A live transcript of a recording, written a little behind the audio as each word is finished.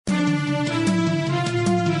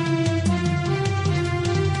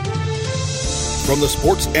from the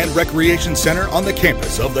Sports and Recreation Center on the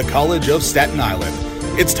campus of the College of Staten Island.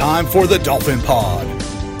 It's time for the Dolphin Pod,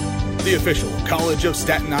 the official College of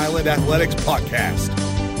Staten Island athletics podcast.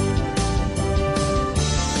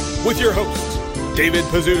 With your hosts, David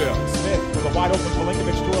Pizzuto. Smith with a wide open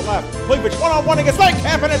Pelinkovic to her left. Pelinkovic one-on-one against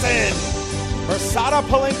Langkamp and it's in! Versada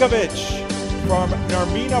Pelinkovic from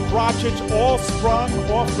Nermina Bracic, all sprung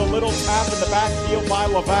off the little tap in the backfield by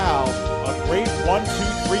Laval. A great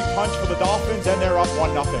 1-2-3 punch for the Dolphins, and they're up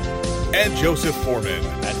 1-0. And Joseph Foreman.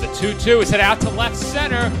 As the 2-2 is hit out to left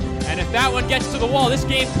center, and if that one gets to the wall, this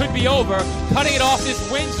game could be over. Cutting it off is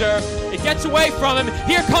Windsor. It gets away from him.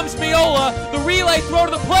 Here comes Miola. The relay throw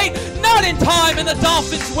to the plate. Not in time, and the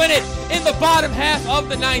Dolphins win it in the bottom half of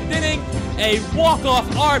the ninth inning. A walk-off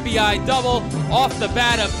RBI double off the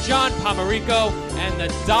bat of John Pomerico, and the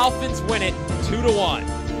Dolphins win it 2-1.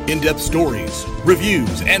 In-depth stories,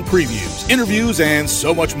 reviews and previews, interviews, and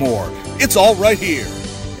so much more. It's all right here.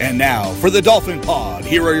 And now, for the Dolphin Pod,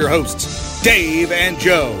 here are your hosts, Dave and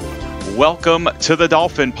Joe. Welcome to the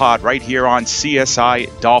Dolphin Pod right here on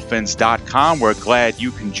CSIDolphins.com. We're glad you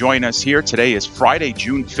can join us here. Today is Friday,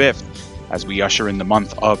 June 5th, as we usher in the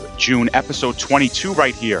month of June, episode 22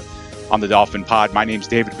 right here on the Dolphin Pod. My name's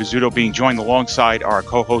David Pizzuto, being joined alongside our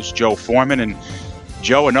co-host Joe Foreman. And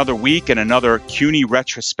Joe, another week and another CUNY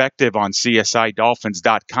retrospective on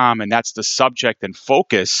CSIDolphins.com, and that's the subject and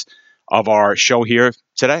focus of our show here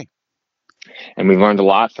today. And we learned a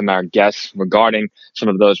lot from our guests regarding some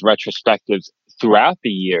of those retrospectives throughout the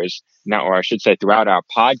years, now, or I should say throughout our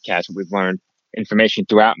podcast. We've learned information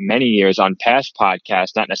throughout many years on past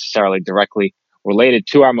podcasts, not necessarily directly related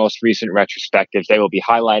to our most recent retrospectives. They will be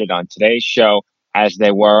highlighted on today's show as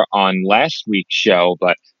they were on last week's show,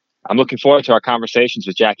 but I'm looking forward to our conversations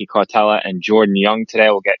with Jackie Cartella and Jordan Young today.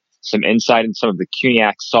 We'll get some insight into some of the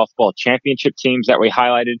CUNYAC softball championship teams that we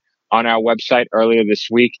highlighted on our website earlier this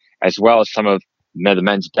week, as well as some of the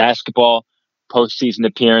men's basketball postseason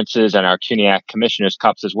appearances and our CUNYAC Commissioners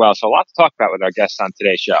Cups as well. So a lot to talk about with our guests on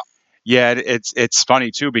today's show. Yeah, it's funny,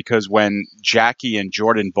 too, because when Jackie and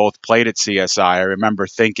Jordan both played at CSI, I remember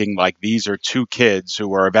thinking, like, these are two kids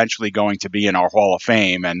who are eventually going to be in our Hall of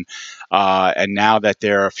Fame. And now that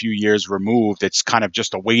they're a few years removed, it's kind of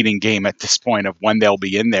just a waiting game at this point of when they'll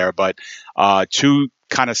be in there. But two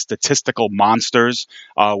kind of statistical monsters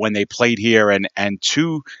when they played here, and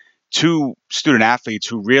two student athletes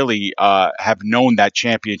who really have known that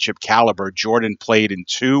championship caliber. Jordan played in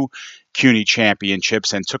two CUNY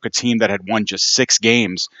championships and took a team that had won just 6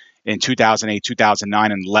 games in 2008,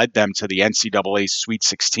 2009 and led them to the NCAA Sweet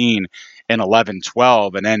 16 in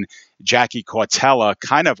 11-12. And then Jackie Cartella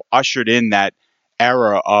kind of ushered in that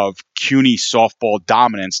era of CUNY softball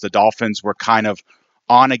dominance. The Dolphins were kind of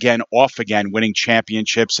on again, off again, winning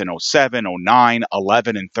championships in 07, 09,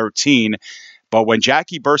 11, and 13. But when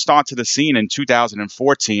Jackie burst onto the scene in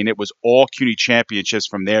 2014, it was all CUNY championships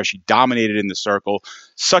from there. She dominated in the circle,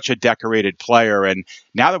 such a decorated player. And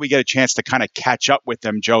now that we get a chance to kind of catch up with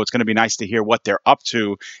them, Joe, it's going to be nice to hear what they're up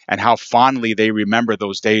to and how fondly they remember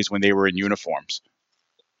those days when they were in uniforms.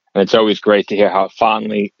 And it's always great to hear how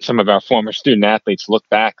fondly some of our former student athletes look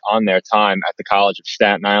back on their time at the College of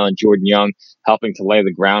Staten Island. Jordan Young helping to lay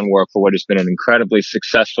the groundwork for what has been an incredibly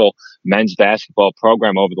successful men's basketball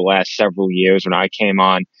program over the last several years. When I came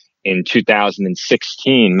on in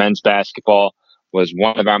 2016, men's basketball was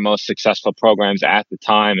one of our most successful programs at the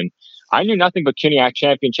time. And I knew nothing but CUNYAC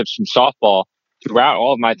championships from softball throughout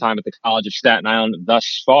all of my time at the College of Staten Island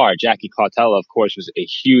thus far. Jackie Cartella, of course, was a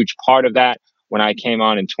huge part of that. When I came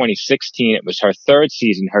on in 2016, it was her third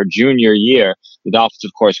season, her junior year. The Dolphins,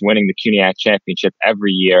 of course, winning the CUNYAC championship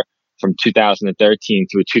every year from 2013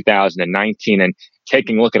 through 2019. And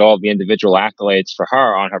taking a look at all the individual accolades for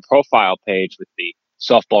her on her profile page with the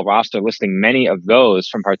softball roster, listing many of those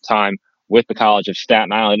from her time with the College of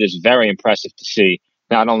Staten Island, it is very impressive to see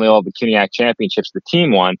not only all the CUNYAC championships the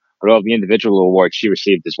team won, but all the individual awards she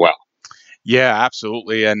received as well. Yeah,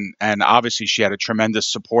 absolutely. And obviously she had a tremendous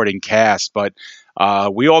supporting cast, but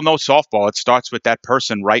we all know softball. It starts with that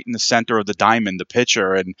person right in the center of the diamond, the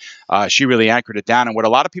pitcher, and she really anchored it down. And what a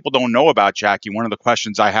lot of people don't know about Jackie, one of the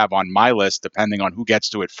questions I have on my list, depending on who gets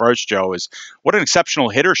to it first, Joe, is what an exceptional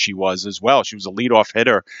hitter she was as well. She was a leadoff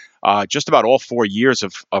hitter just about all 4 years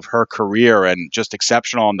of her career, and just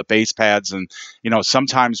exceptional on the base pads. And,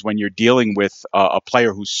 sometimes when you're dealing with a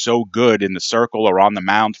player who's so good in the circle or on the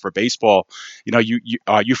mound for baseball,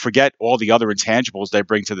 you forget all the other intangibles they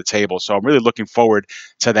bring to the table. So I'm really looking forward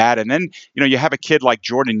to that. And then, you have a kid like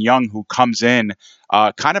Jordan Young who comes in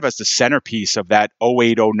kind of as the centerpiece of that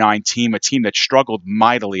 08-09 team, a team that struggled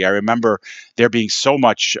mightily. I remember there being so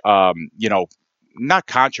much, not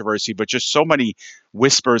controversy, but just so many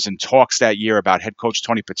whispers and talks that year about head coach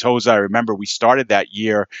Tony Petoza. I remember we started that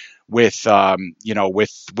year with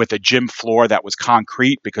with a gym floor that was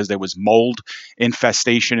concrete because there was mold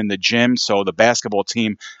infestation in the gym. So the basketball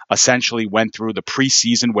team essentially went through the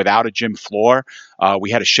preseason without a gym floor. We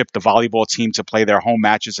had to ship the volleyball team to play their home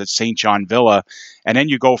matches at St. John Villa. And then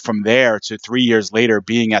you go from there to 3 years later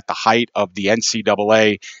being at the height of the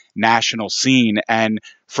NCAA national scene. And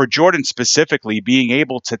for Jordan specifically, being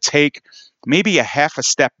able to take maybe a half a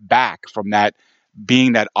step back from that,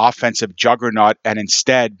 being that offensive juggernaut, and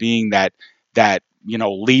instead being that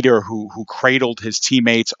leader who cradled his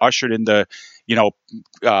teammates, ushered in the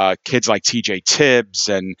kids like TJ Tibbs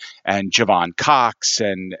and Javon Cox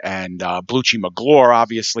and Bluchie McGlure,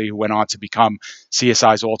 obviously, who went on to become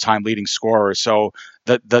CSI's all-time leading scorer. So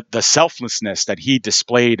the selflessness that he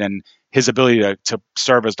displayed and his ability to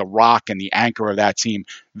serve as the rock and the anchor of that team,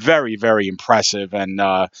 very, very impressive. And,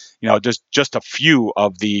 just a few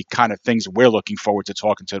of the kind of things we're looking forward to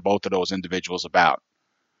talking to both of those individuals about.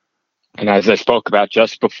 And as I spoke about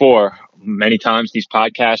just before, many times these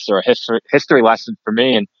podcasts are a history lesson for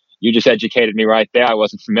me. And you just educated me right there. I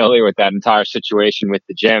wasn't familiar with that entire situation with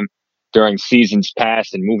the gym during seasons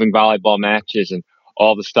past and moving volleyball matches and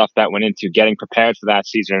all the stuff that went into getting prepared for that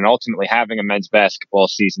season and ultimately having a men's basketball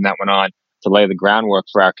season that went on to lay the groundwork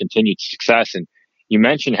for our continued success. And you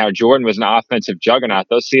mentioned how Jordan was an offensive juggernaut.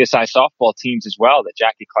 Those CSI softball teams as well that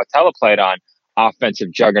Jackie Cartella played on,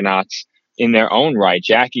 offensive juggernauts in their own right.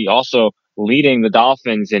 Jackie also leading the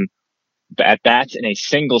Dolphins in at bats in a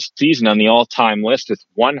single season on the all-time list with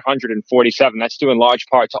 147. That's due in large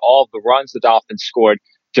part to all of the runs the Dolphins scored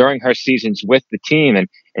during her seasons with the team. And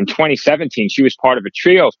in 2017, she was part of a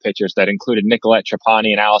trio of pitchers that included Nicolette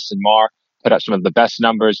Trapani and Allison Marr, put up some of the best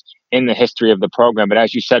numbers in the history of the program. But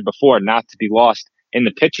as you said before, not to be lost in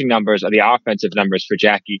the pitching numbers or the offensive numbers for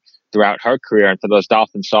Jackie throughout her career and for those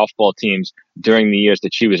Dolphin softball teams during the years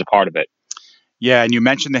that she was a part of it. Yeah, and you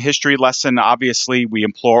mentioned the history lesson. Obviously, we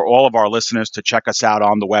implore all of our listeners to check us out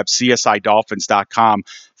on the web, csidolphins.com.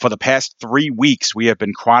 For the past 3 weeks, we have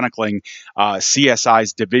been chronicling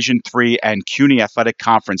CSI's Division III and CUNY Athletic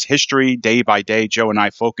Conference history. Day by day, Joe and I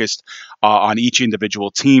focused on each individual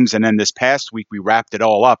teams. And then this past week, we wrapped it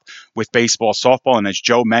all up with baseball, softball. And as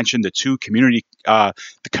Joe mentioned, the two the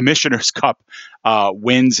Commissioner's Cup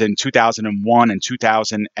wins in 2001 and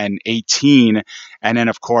 2018. And then,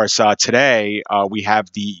 of course, today we have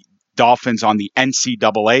the Dolphins on the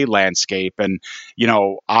NCAA landscape. And,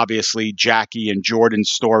 obviously Jackie and Jordan's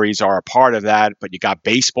stories are a part of that, but you got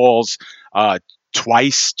baseball's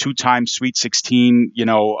twice, 2-time Sweet 16,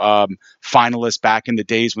 finalists back in the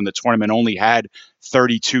days when the tournament only had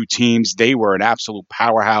 32 teams. They were an absolute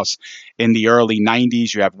powerhouse in the early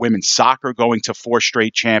 90s. You have women's soccer going to 4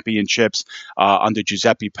 straight championships under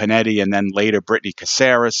Giuseppe Panetti and then later Brittany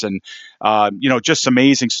Caceres. And, just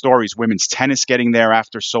amazing stories. Women's tennis getting there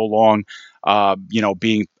after so long,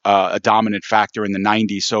 being a dominant factor in the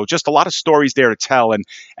 90s. So just a lot of stories there to tell.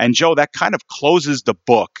 And Joe, that kind of closes the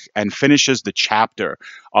book and finishes the chapter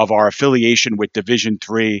of our affiliation with Division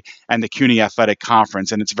III and the CUNY Athletic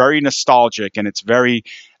Conference. And it's very nostalgic and it's very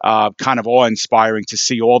kind of awe-inspiring to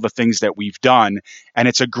see all the things that we've done. And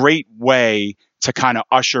it's a great way to kind of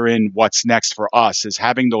usher in what's next for us, is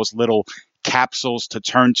having those little capsules to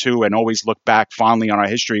turn to and always look back fondly on our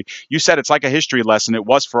history. You said it's like a history lesson. It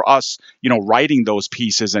was for us, writing those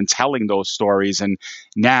pieces and telling those stories. And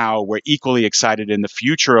now we're equally excited in the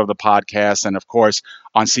future of the podcast and, of course,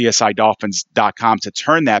 on csidolphins.com to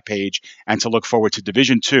turn that page and to look forward to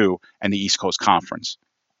Division II and the East Coast Conference.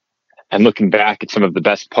 And looking back at some of the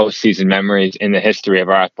best postseason memories in the history of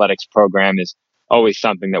our athletics program is always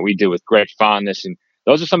something that we do with great fondness. And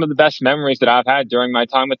those are some of the best memories that I've had during my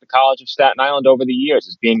time with the College of Staten Island over the years,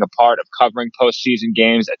 is being a part of covering postseason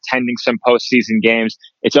games, attending some postseason games.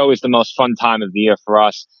 It's always the most fun time of the year for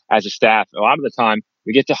us as a staff. A lot of the time,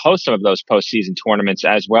 we get to host some of those postseason tournaments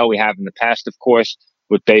as well. We have in the past, of course,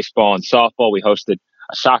 with baseball and softball. We hosted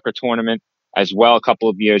a soccer tournament as well a couple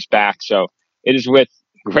of years back. So it is with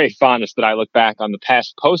great fondness that I look back on the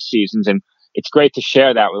past postseasons, and it's great to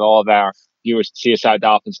share that with all of our viewers at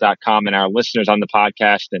csidolphins.com and our listeners on the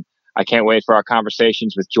podcast. And I can't wait for our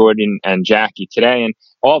conversations with Jordan and Jackie today and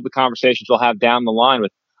all of the conversations we'll have down the line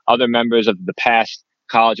with other members of the past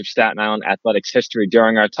College of Staten Island athletics history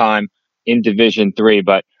during our time in Division III.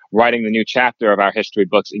 But writing the new chapter of our history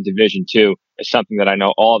books in Division II is something that I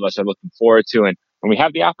know all of us are looking forward to. And when we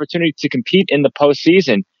have the opportunity to compete in the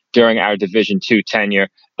postseason during our Division II tenure,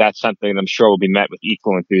 that's something that I'm sure will be met with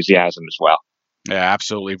equal enthusiasm as well. Yeah,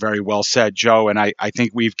 absolutely. Very well said, Joe. And I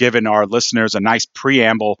think we've given our listeners a nice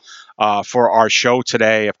preamble for our show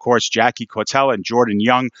today. Of course, Jackie Cortella and Jordan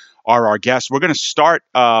Young are our guests. We're going to start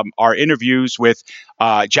our interviews with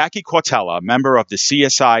Jackie Cortella, a member of the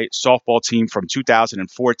CSI softball team from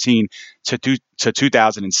 2014 to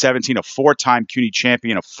 2017, a four-time CUNY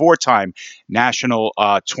champion, a four-time national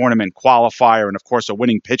tournament qualifier, and of course a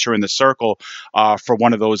winning pitcher in the circle for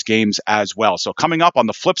one of those games as well. So coming up on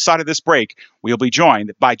the flip side of this break, we'll be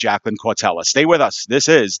joined by Jacqueline Cortella. Stay with us. This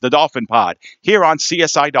is the Dolphin Pod here on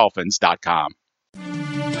CSIDolphins.com.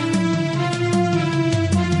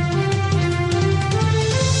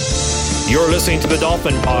 You're listening to the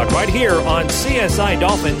Dolphin Pod right here on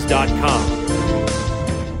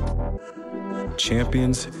CSIDolphins.com.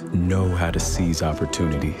 Champions know how to seize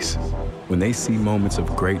opportunities. When they see moments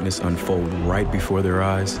of greatness unfold right before their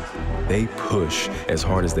eyes, they push as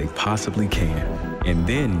hard as they possibly can, and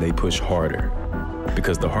then they push harder.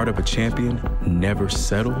 Because the heart of a champion never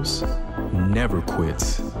settles, never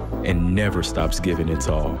quits, and never stops giving its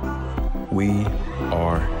all. We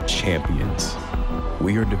are champions.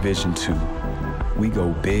 We are Division II. We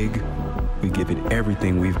go big, we give it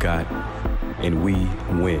everything we've got, and we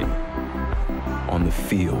win. On the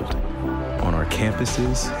field, on our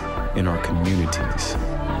campuses, in our communities,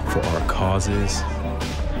 for our causes,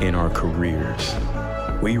 in our careers.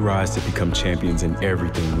 We rise to become champions in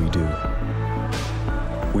everything we do.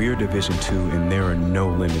 We are Division II, and there are no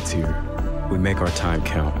limits here. We make our time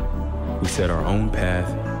count. We set our own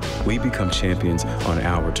path. We become champions on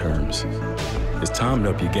our terms. It's time to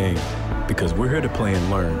up your game, because we're here to play and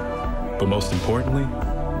learn. But most importantly,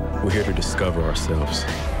 we're here to discover ourselves,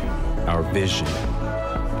 our vision,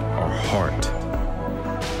 our heart,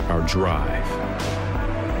 our drive,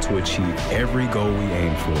 to achieve every goal we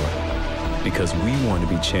aim for, because we want to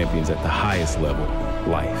be champions at the highest level,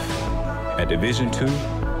 life. At Division II,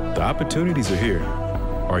 the opportunities are here.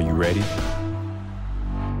 Are you ready?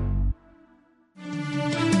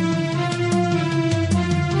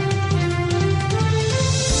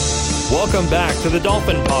 Welcome back to the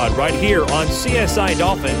Dolphin Pod right here on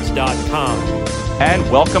CSIDolphins.com.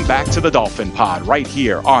 And welcome back to the Dolphin Pod right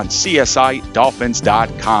here on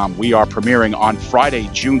CSIDolphins.com. We are premiering on Friday,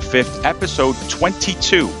 June 5th, episode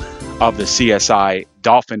 22 of the CSI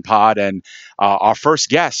Dolphin Pod. And our first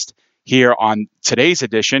guest here on today's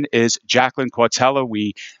edition is Jacqueline Cortella.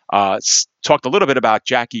 We talked a little bit about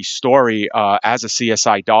Jackie's story as a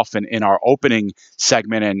CSI Dolphin in our opening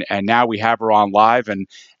segment, and now we have her on live. And,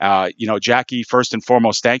 Jackie, first and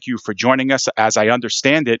foremost, thank you for joining us. As I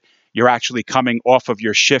understand it, you're actually coming off of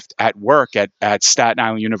your shift at work at Staten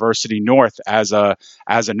Island University North as a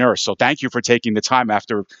nurse. So thank you for taking the time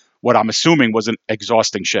after what I'm assuming was an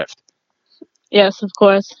exhausting shift. Yes, of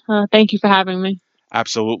course. Thank you for having me.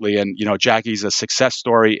 Absolutely. And, Jackie's a success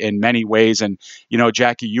story in many ways. And,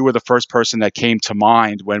 Jackie, you were the first person that came to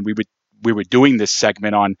mind when we were doing this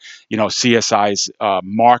segment on, CSI's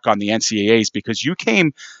mark on the NCAAs, because you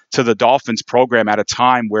came to the Dolphins program at a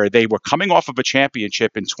time where they were coming off of a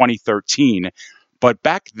championship in 2013. But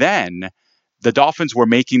back then, the Dolphins were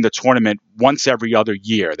making the tournament once every other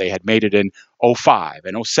year. They had made it in 05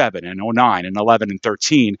 and 07 and 09 and 11 and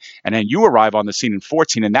 13. And then you arrive on the scene in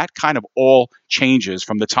 14. And that kind of all changes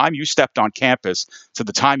from the time you stepped on campus to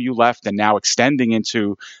the time you left, and now extending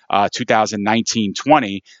into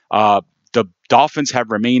 2019-20. The Dolphins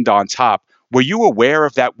have remained on top. Were you aware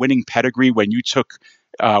of that winning pedigree when you took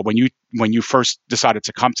when you first decided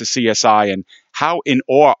to come to CSI? And how in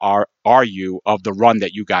awe are you of the run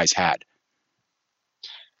that you guys had?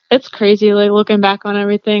 It's crazy, looking back on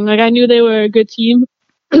everything. I knew they were a good team,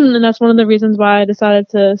 and that's one of the reasons why I decided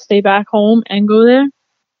to stay back home and go there.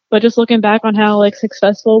 But just looking back on how,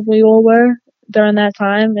 successful we all were during that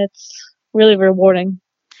time, it's really rewarding.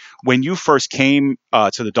 When you first came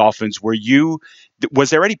to the Dolphins, was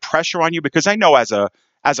there any pressure on you? Because I know as a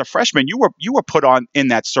freshman, you were put on in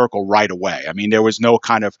that circle right away. I mean, there was no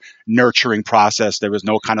kind of nurturing process. There was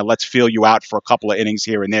no kind of let's feel you out for a couple of innings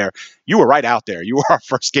here and there. You were right out there. You were our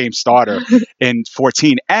first game starter in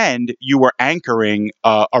 14, and you were anchoring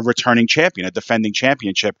a returning champion, a defending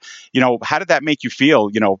championship. How did that make you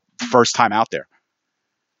feel, first time out there?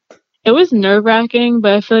 It was nerve-wracking,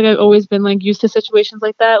 but I feel like I've always been used to situations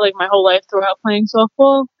like that, my whole life throughout playing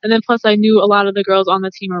softball. And then plus I knew a lot of the girls on the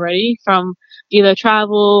team already from either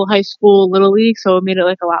travel, high school, little league, so it made it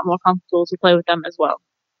a lot more comfortable to play with them as well.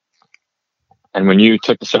 And when you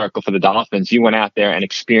took the circle for the Dolphins, you went out there and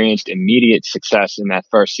experienced immediate success in that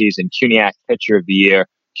first season. CUNYAC Pitcher of the Year,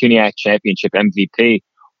 CUNYAC Championship MVP.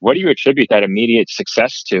 What do you attribute that immediate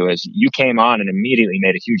success to, as you came on and immediately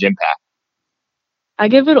made a huge impact? I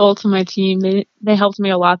give it all to my team. They helped me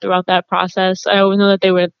a lot throughout that process. I always know that they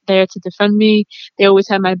were there to defend me. They always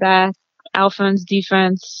had my back. Offense,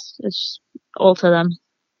 defense, it's all to them.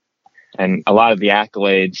 And a lot of the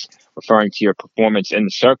accolades referring to your performance in the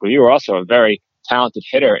circle, you were also a very talented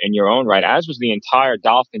hitter in your own right, as was the entire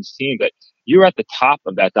Dolphins team. But you were at the top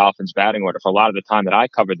of that Dolphins batting order for a lot of the time that I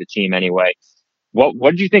covered the team anyway. What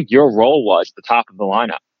did you think your role was at the top of the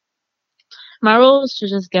lineup? My role is to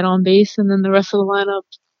just get on base, and then the rest of the lineup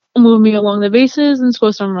move me along the bases and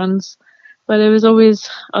score some runs. But it was always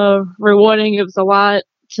rewarding. It was a lot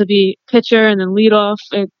to be pitcher and then lead off.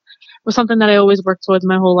 It was something that I always worked towards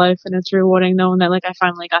my whole life, and it's rewarding knowing that I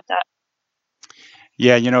finally got that.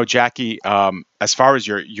 Yeah, Jackie, as far as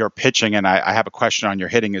your pitching, and I have a question on your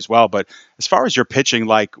hitting as well, but as far as your pitching,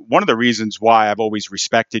 like one of the reasons why I've always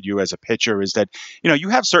respected you as a pitcher is that, you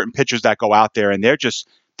have certain pitchers that go out there and they're just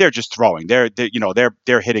throwing. They're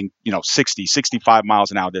hitting, 60, 65 miles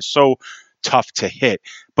an hour. They're so tough to hit.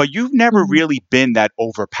 But you've never really been that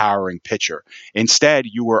overpowering pitcher. Instead,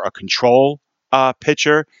 you were a control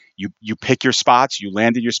pitcher. You pick your spots, you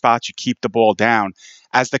land in your spots, you keep the ball down.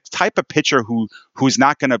 As the type of pitcher who's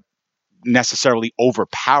not going to necessarily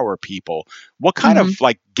overpower people, what kind of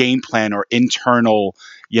like game plan or internal,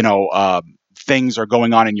 things are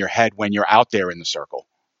going on in your head when you're out there in the circle?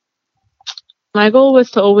 My goal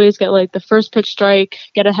was to always get the first pitch strike,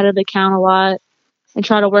 get ahead of the count a lot, and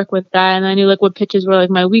try to work with that. And I knew what pitches were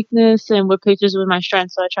my weakness and what pitches were my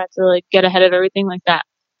strength, so I tried to get ahead of everything like that.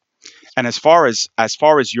 And as far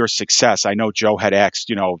as your success, I know Joe had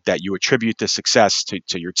asked, that you attribute the success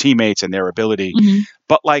to your teammates and their ability.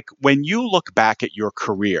 But when you look back at your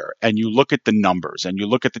career and you look at the numbers and you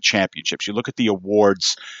look at the championships, you look at the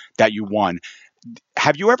awards that you won,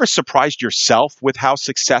 have you ever surprised yourself with how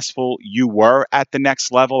successful you were at the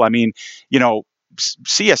next level? I mean,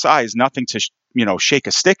 CSI is nothing to shake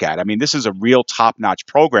a stick at. I mean, this is a real top-notch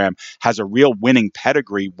program, has a real winning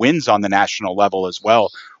pedigree, wins on the national level as well.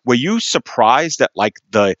 Were you surprised at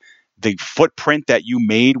the footprint that you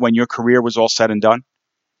made when your career was all said and done?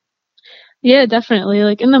 Yeah, definitely.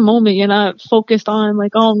 In the moment, you're not focused on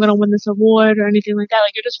oh, I'm going to win this award or anything like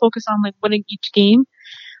that. You're just focused on winning each game.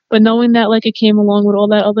 But knowing that it came along with all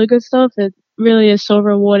that other good stuff, it really is so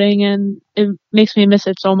rewarding, and it makes me miss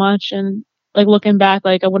it so much. And looking back,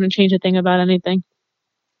 I wouldn't change a thing about anything.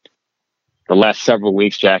 The last several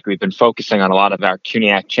weeks, Jack, we've been focusing on a lot of our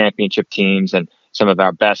CUNYAC championship teams and some of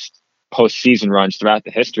our best postseason runs throughout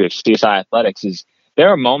the history of CSI athletics. Is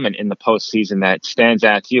there a moment in the postseason that stands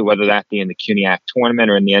out to you, whether that be in the CUNYAC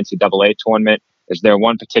tournament or in the NCAA tournament? Is there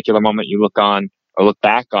one particular moment you look on or look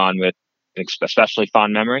back on with especially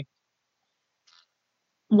fond memory?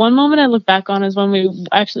 One moment I look back on is when we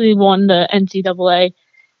actually won the NCAA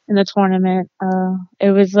in the tournament.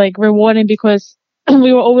 It was rewarding because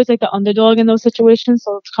we were always the underdog in those situations.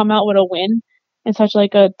 So to come out with a win in such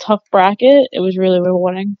a tough bracket, it was really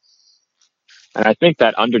rewarding. And I think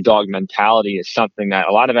that underdog mentality is something that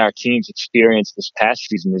a lot of our teams experienced this past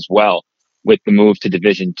season as well. With the move to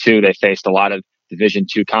Division II, they faced a lot of Division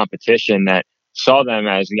II competition that saw them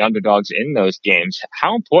as the underdogs in those games.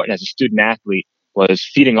 How important as a student athlete was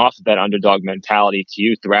feeding off of that underdog mentality to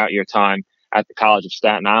you throughout your time at the College of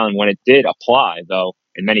Staten Island when it did apply, though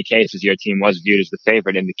in many cases your team was viewed as the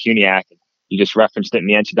favorite in the CUNYAC? You just referenced it in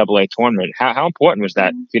the NCAA tournament. How important was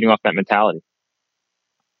that, feeding off that mentality?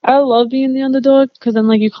 I love being the underdog because then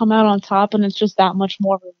you come out on top and it's just that much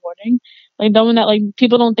more rewarding. Knowing that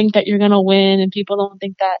people don't think that you're gonna win and people don't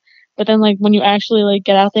think that, but then when you actually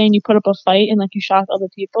get out there and you put up a fight and you shock other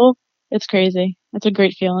people, it's crazy. It's a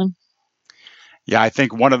great feeling. Yeah, I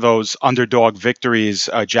think one of those underdog victories,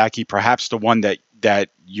 Jackie, perhaps the one that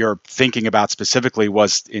you're thinking about specifically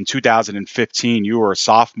was in 2015. You were a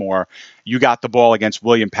sophomore. You got the ball against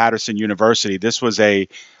William Patterson University. This was a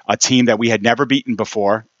team that we had never beaten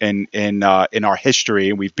before in our history,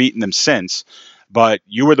 and we've beaten them since. But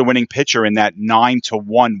you were the winning pitcher in that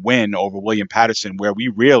 9-1 win over William Patterson, where we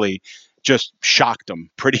really just shocked them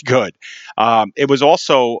pretty good. It was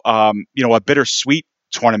also, a bittersweet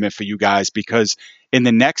tournament for you guys because in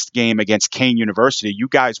the next game against Kane University, you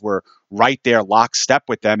guys were right there lockstep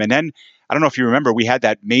with them. And then I don't know if you remember, we had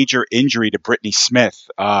that major injury to Brittany Smith,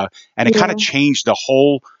 and it kind of changed the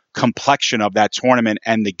whole complexion of that tournament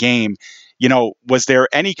and the game. Was there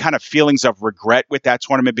any kind of feelings of regret with that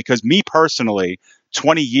tournament? Because me personally,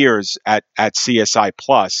 20 years at CSI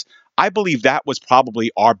Plus, I believe that was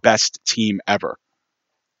probably our best team ever.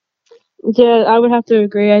 Yeah, I would have to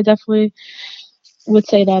agree. I definitely would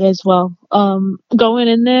say that as well. Going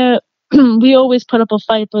in there, we always put up a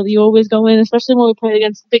fight, but you always go in, especially when we play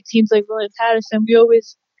against big teams like William Patterson. We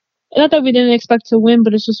always not that we didn't expect to win,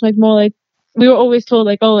 but it's just like more like we were always told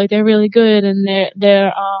like, oh, like they're really good and they're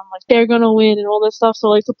like they're gonna win and all this stuff. So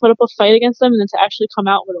like to put up a fight against them and then to actually come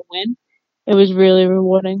out with a win, it was really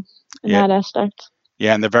rewarding in Yeah. that aspect.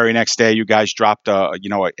 Yeah, and the very next day, you guys dropped a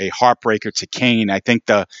heartbreaker to Kane. I think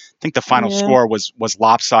the final score was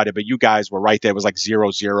lopsided, but you guys were right there. It was like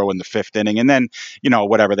 0-0 in the fifth inning, and then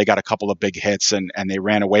whatever, they got a couple of big hits and they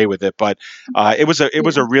ran away with it. But it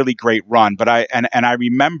was a really great run. But I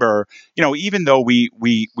remember, even though we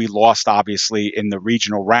lost obviously in the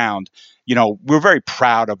regional round, we're very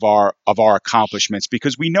proud of our accomplishments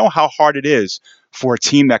because we know how hard it is for a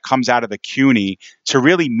team that comes out of the CUNY to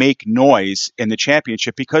really make noise in the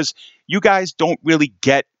championship because you guys don't really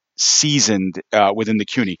get seasoned within the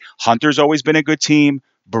CUNY. Hunter's always been a good team.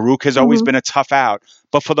 Baruch has always been a tough out.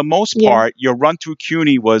 But for the most part, your run through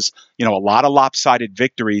CUNY was, a lot of lopsided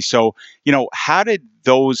victories. So, how did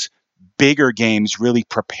those bigger games really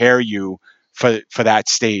prepare you for that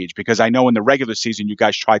stage? Because I know in the regular season, you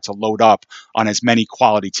guys tried to load up on as many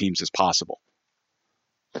quality teams as possible.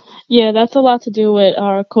 Yeah, that's a lot to do with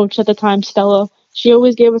our coach at the time, Stella. She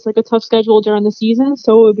always gave us like a tough schedule during the season,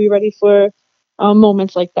 so we'd be ready for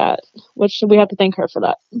moments like that, which we have to thank her for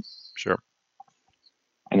that. Sure.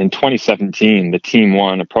 And in 2017, the team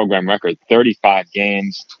won a program record 35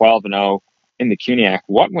 games, 12-0 in the CUNYAC.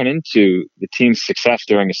 What went into the team's success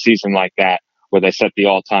during a season like that, where they set the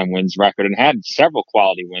all-time wins record and had several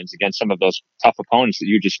quality wins against some of those tough opponents that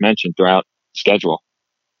you just mentioned throughout the schedule?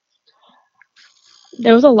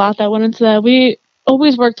 There was a lot that went into that. We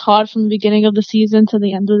always worked hard from the beginning of the season to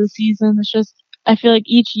the end of the season. It's just, I feel like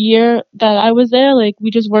each year that I was there, like we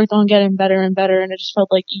just worked on getting better and better, and it just felt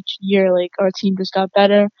like each year, like our team just got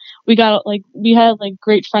better. We had like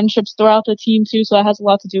great friendships throughout the team too, so that has a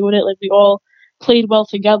lot to do with it. Like we all played well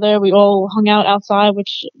together. We all hung out outside,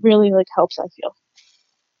 which really like helps, I feel.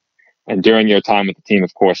 And during your time with the team,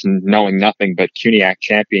 of course, knowing nothing but CUNYAC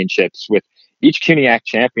championships, with each CUNYAC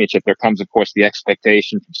championship, there comes, of course, the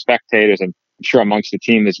expectation from spectators and I'm sure amongst the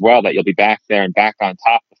team as well that you'll be back there and back on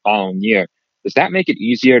top the following year. Does that make it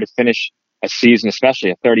easier to finish a season,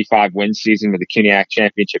 especially a 35-win season with a CUNYAC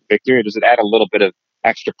championship victory, or does it add a little bit of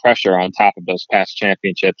extra pressure on top of those past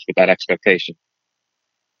championships with that expectation?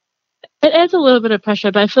 It adds a little bit of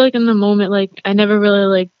pressure, but I feel like in the moment, like I never really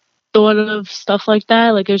like thought of stuff like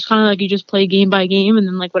that. Like it was kind of like you just play game by game, and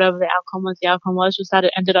then like whatever the outcome was. Just that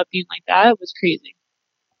it ended up being like that. It was crazy.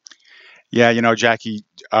 Yeah, Jackie,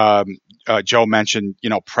 Joe mentioned,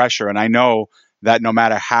 pressure, and I know that no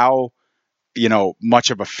matter how,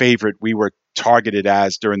 much of a favorite we were targeted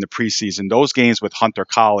as during the preseason, those games with Hunter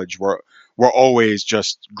College were always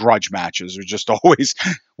just grudge matches, or just always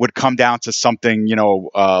would come down to something,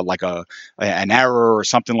 like an error or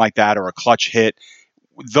something like that, or a clutch hit.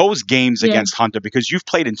 Those games against Hunter, because you've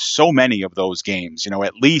played in so many of those games,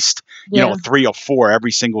 at least, 3 or 4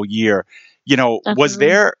 every single year, Definitely. Was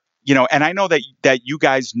there, and I know that you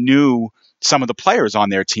guys knew some of the players on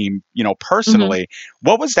their team, personally.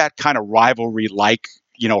 What was that kind of rivalry like,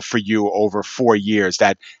 for you over 4 years,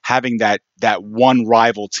 that having that one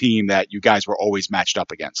rival team that you guys were always matched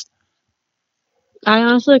up against? I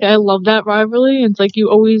honestly, I love that rivalry. It's like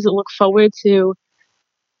you always look forward to,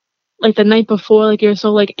 like the night before, like you're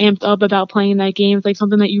so like amped up about playing that game. It's like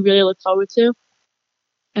something that you really look forward to,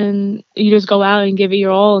 and you just go out and give it your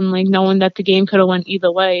all, and like knowing that the game could have went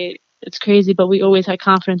either way. It's crazy, but we always had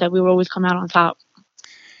confidence that we would always come out on top.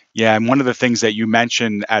 Yeah, and one of the things that you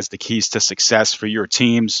mentioned as the keys to success for your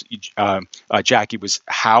teams, Jackie, was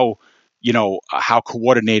how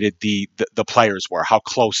coordinated the players were, how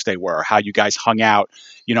close they were, how you guys hung out,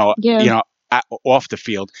 off the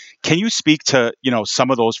field. Can you speak to some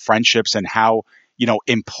of those friendships and how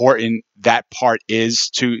important that part is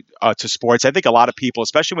to sports? I think a lot of people,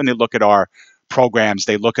 especially when they look at our programs,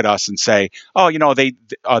 they look at us and say, oh,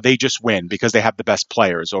 they just win because they have the best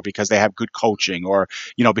players, or because they have good coaching, or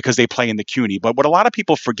because they play in the CUNY. But what a lot of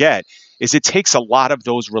people forget is it takes a lot of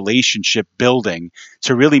those relationship building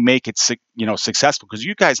to really make it successful, because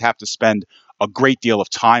you guys have to spend a great deal of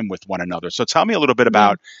time with one another. So tell me a little bit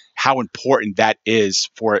about how important that is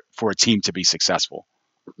for a team to be successful.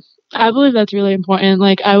 I believe that's really important.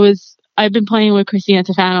 Like I've been playing with Christina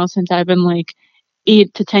Tefano since I've been like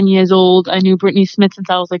 8 to 10 years old. I knew Brittany Smith since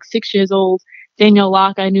I was like 6 years old. Danielle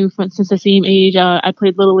Locke I knew since the same age. I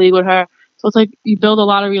played Little League with her. So it's like you build a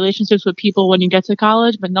lot of relationships with people when you get to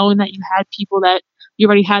college, but knowing that you had people that you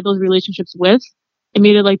already had those relationships with, it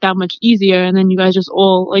made it like that much easier. And then you guys just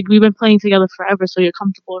all, like, we've been playing together forever, so you're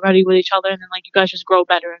comfortable already with each other, and then like you guys just grow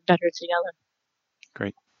better and better together.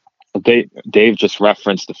 Great. Dave just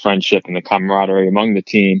referenced the friendship and the camaraderie among the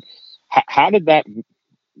team. How did that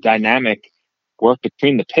dynamic work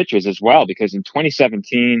between the pitchers as well, because in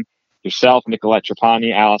 2017, yourself, Nicolette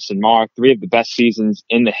Trapani, Allison Marr, three of the best seasons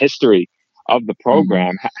in the history of the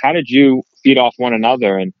program. How did you feed off one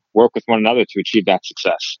another and work with one another to achieve that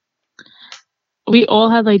success? We all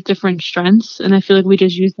had like different strengths, and I feel like we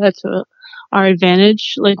just used that to our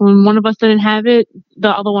advantage. Like when one of us didn't have it, the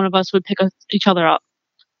other one of us would pick each other up,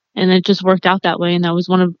 and it just worked out that way. And that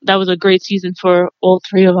was a great season for all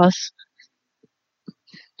three of us.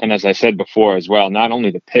 And as I said before as well, not only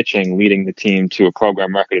the pitching leading the team to a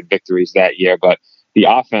program record of victories that year, but the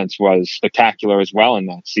offense was spectacular as well in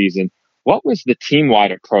that season. What was the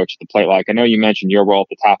team-wide approach at the plate like? I know you mentioned your role at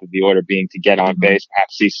the top of the order being to get on base,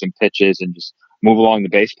 perhaps see some pitches and just move along the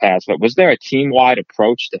base paths, but was there a team-wide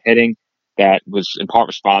approach to hitting that was in part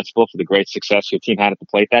responsible for the great success your team had at the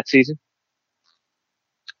plate that season?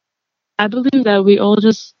 I believe that we all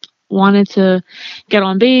just wanted to get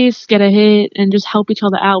on base, get a hit, and just help each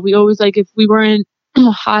other out. We always, like, if we weren't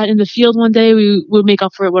hot in the field one day, we would make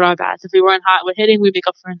up for it with our bats. If we weren't hot with hitting, we'd make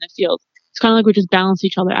up for it in the field. It's kind of like we just balance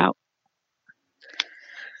each other out.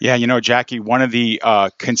 Yeah, Jackie, one of the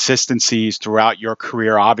consistencies throughout your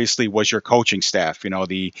career obviously was your coaching staff.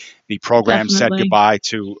 The program Definitely. said goodbye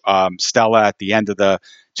to Stella at the end of the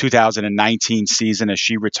 2019 season as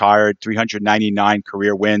she retired, 399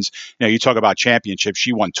 career wins. You talk about championships.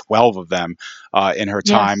 She won 12 of them in her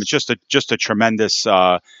time. Yes. It's just a tremendous,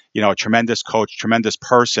 tremendous coach, tremendous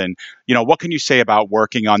person. What can you say about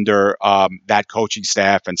working under that coaching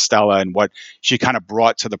staff and Stella and what she kind of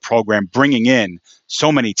brought to the program, bringing in so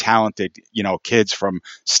many talented, kids from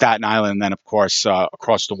Staten Island and then, of course,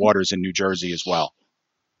 across the waters in New Jersey as well?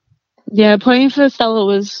 Yeah, playing for Stella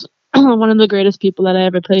was one of the greatest people that I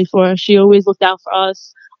ever played for. She always looked out for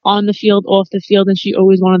us on the field, off the field, and she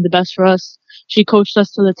always wanted the best for us. She coached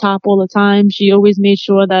us to the top all the time. She always made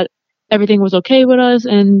sure that everything was okay with us,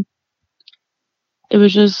 and it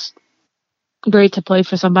was just great to play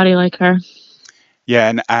for somebody like her. Yeah,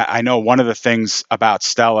 and I know one of the things about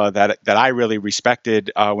Stella that I really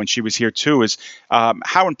respected when she was here too is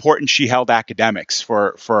how important she held academics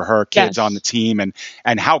for her kids on the team,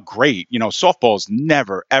 and how great, softball's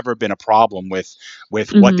never ever been a problem with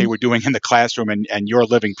what they were doing in the classroom, and you're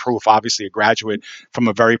living proof. Obviously, a graduate from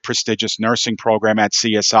a very prestigious nursing program at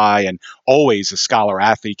CSI, and always a scholar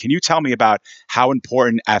athlete. Can you tell me about how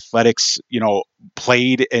important athletics,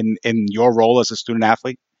 played in your role as a student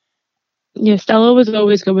athlete? Yeah, Stella was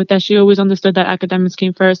always good with that. She always understood that academics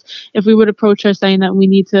came first. If we would approach her saying that we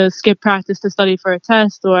need to skip practice to study for a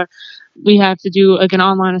test, or we have to do like an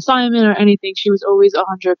online assignment or anything, she was always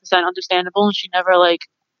 100% understandable, and she never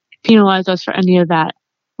penalized us for any of that,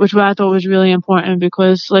 which I thought was really important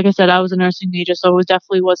because, like I said, I was a nursing major, so it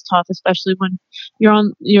definitely was tough, especially when you're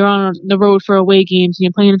on the road for away games and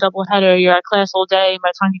you're playing a doubleheader. You're at class all day, and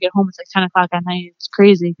by the time you get home, it's like 10 o'clock at night. It's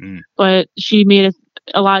crazy. But she made it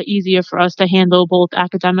a lot easier for us to handle both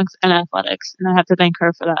academics and athletics, and I have to thank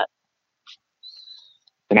her for that.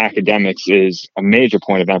 And academics is a major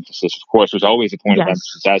point of emphasis. Of course, was always a point of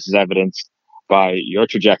emphasis, as is evidenced by your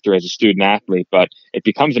trajectory as a student athlete, but it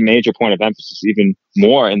becomes a major point of emphasis even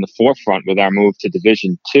more in the forefront with our move to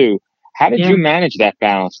Division II. How did you manage that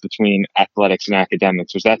balance between athletics and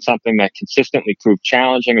academics? Was that something that consistently proved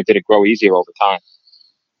challenging, or did it grow easier over time?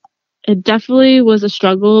 It definitely was a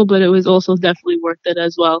struggle, but it was also definitely worth it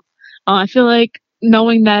as well. I feel like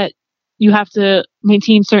knowing that you have to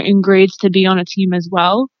maintain certain grades to be on a team as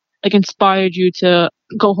well, inspired you to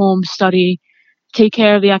go home, study, take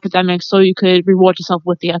care of the academics so you could reward yourself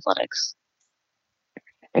with the athletics.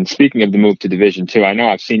 And speaking of the move to Division II, I know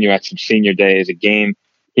I've seen you at some senior days, a game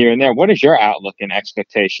here and there. What is your outlook and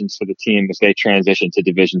expectations for the team as they transition to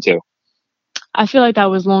Division II? I feel like that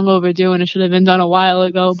was long overdue and it should have been done a while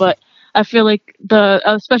ago, but I feel like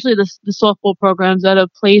especially the softball programs at a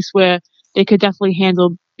place where they could definitely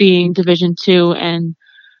handle being Division II and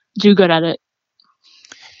do good at it.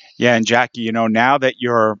 Yeah, and Jackie, now that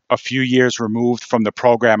you're a few years removed from the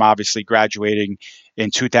program, obviously graduating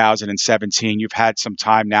in 2017, you've had some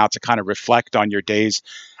time now to kind of reflect on your days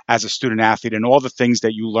as a student athlete and all the things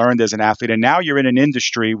that you learned as an athlete. And now you're in an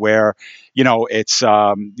industry where, it's,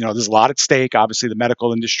 there's a lot at stake. Obviously, the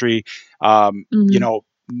medical industry, at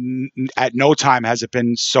no time has it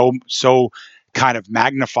been so kind of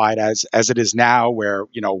magnified as it is now, where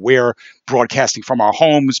we're broadcasting from our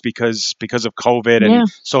homes because of COVID and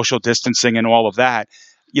social distancing and all of that.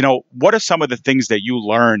 What are some of the things that you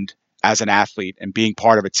learned as an athlete and being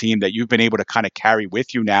part of a team that you've been able to kind of carry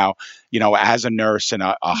with you now, as a nurse in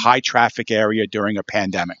a high traffic area during a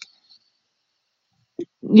pandemic?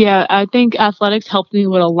 Yeah, I think athletics helped me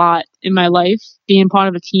with a lot in my life, being part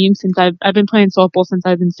of a team since I've been playing softball since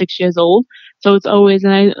I've been 6 years old. So it's always,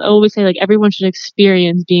 and I always say like everyone should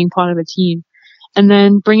experience being part of a team. And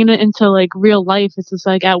then bringing it into like real life, it's just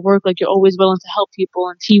like at work, like you're always willing to help people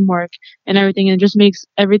and teamwork and everything. And it just makes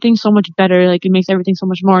everything so much better. Like it makes everything so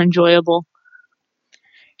much more enjoyable.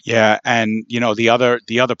 Yeah, and the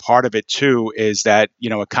other part of it too is that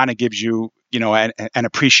it kind of gives you an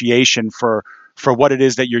appreciation for what it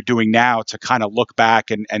is that you're doing now, to kind of look back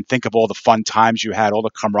and think of all the fun times you had, all the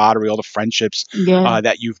camaraderie, all the friendships Yeah.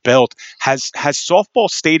 that you've built. Has softball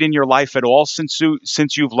stayed in your life at all since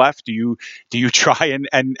you've left? Do you try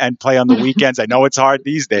and play on the weekends? I know it's hard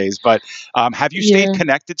these days, but have you stayed Yeah.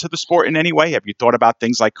 connected to the sport in any way? Have you thought about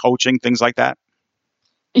things like coaching, things like that?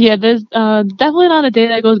 Yeah, there's definitely not a day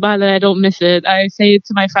that goes by that I don't miss it. I say it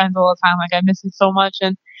to my friends all the time, like I miss it so much.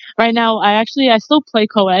 And right now, I still play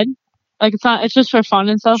co-ed. Like it's just for fun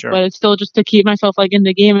and stuff, Sure. but it's still just to keep myself like in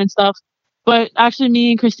the game and stuff. But actually,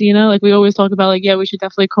 me and Christina, like we always talk about, like yeah, we should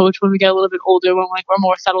definitely coach when we get a little bit older, when like we're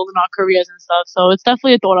more settled in our careers and stuff. So it's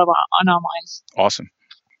definitely a thought of on our minds. Awesome.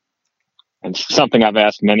 And something I've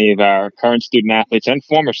asked many of our current student athletes and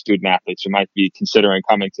former student athletes who might be considering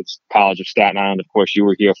coming to the College of Staten Island. Of course, you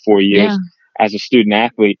were here 4 years Yeah. as a student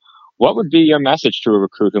athlete. What would be your message to a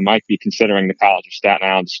recruit who might be considering the College of Staten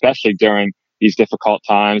Island, especially during these difficult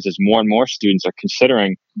times as more and more students are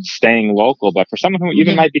considering staying local? But for someone who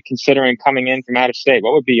even might be considering coming in from out of state,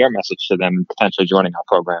 what would be your message to them potentially joining our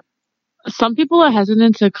program? Some people are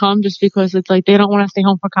hesitant to come just because it's like they don't want to stay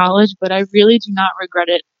home for college, but I really do not regret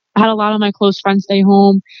it. I had a lot of my close friends stay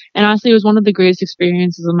home, and honestly, it was one of the greatest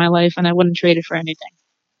experiences of my life, and I wouldn't trade it for anything.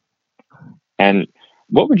 And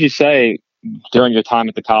what would you say during your time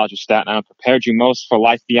at the College of Staten Island prepared you most for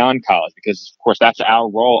life beyond college? Because, of course, that's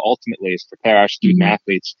our role ultimately, is to prepare our student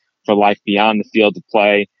athletes for life beyond the field of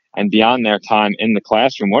play and beyond their time in the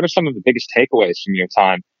classroom. What are some of the biggest takeaways from your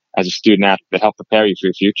time as a student athlete that helped prepare you for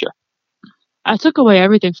your future? I took away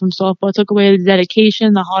everything from softball. I took away the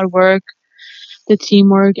dedication, the hard work, the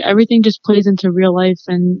teamwork. Everything just plays into real life.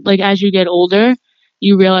 And like as you get older,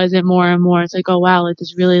 you realize it more and more. It's like, oh wow, like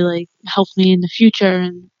this really like helped me in the future.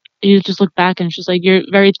 And you just look back and it's just like you're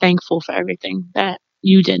very thankful for everything that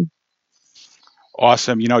you did.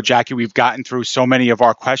 Awesome. Jackie, we've gotten through so many of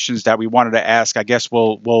our questions that we wanted to ask. I guess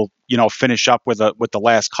we'll finish up with the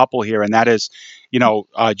last couple here, and that is,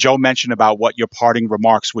 Joe mentioned about what your parting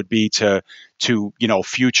remarks would be to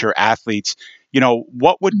future athletes.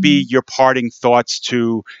 What would be your parting thoughts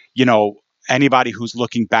to anybody who's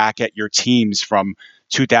looking back at your teams from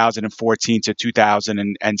 2014 to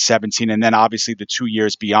 2017, and then obviously the 2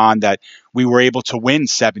 years beyond that we were able to win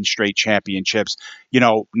 7 straight championships.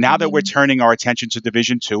 Now that we're turning our attention to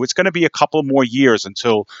Division II, it's going to be a couple more years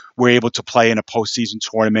until we're able to play in a postseason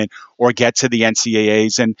tournament or get to the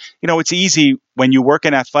NCAAs. And it's easy when you work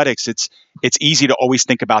in athletics. It's easy to always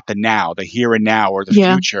think about the now, the here and now, or the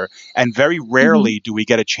future. And very rarely do we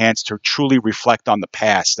get a chance to truly reflect on the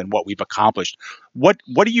past and what we've accomplished. What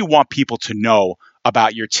do you want people to know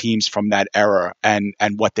about your teams from that era and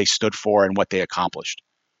what they stood for and what they accomplished?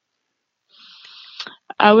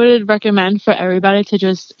 I would recommend for everybody to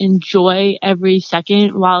just enjoy every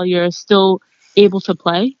second while you're still able to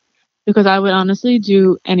play, because I would honestly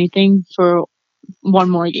do anything for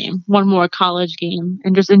one more game, one more college game,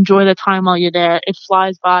 and just enjoy the time while you're there. It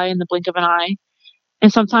flies by in the blink of an eye.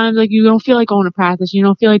 And sometimes like you don't feel like going to practice, you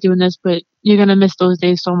don't feel like doing this, but you're going to miss those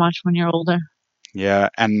days so much when you're older. Yeah.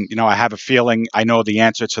 And, I have a feeling I know the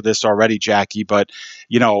answer to this already, Jackie, but,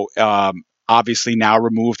 obviously now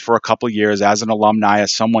removed for a couple of years as an alumni,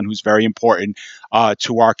 as someone who's very important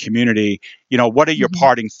to our community, what are your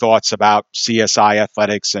parting thoughts about CSI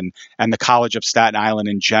athletics and the College of Staten Island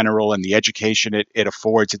in general, and the education it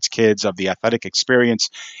affords its kids, of the athletic experience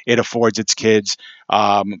it affords its kids?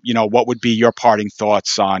 What would be your parting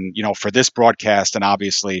thoughts on, for this broadcast, and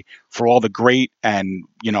obviously for all the great and,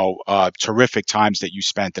 terrific times that you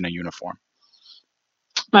spent in a uniform?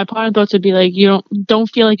 My parting thoughts would be like, you don't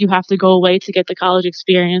feel like you have to go away to get the college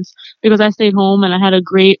experience, because I stayed home and I had a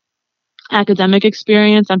great academic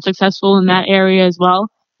experience. I'm successful in that area as well.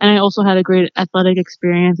 And I also had a great athletic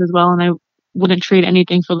experience as well. And I wouldn't trade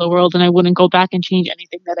anything for the world, and I wouldn't go back and change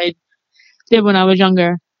anything that I did when I was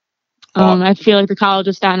younger. I feel like the College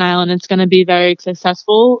of Staten Island, it's going to be very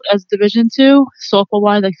successful as Division II. Softball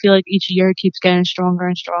wise, I feel like each year it keeps getting stronger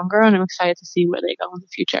and stronger, and I'm excited to see where they go in the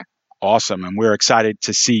future. Awesome. And we're excited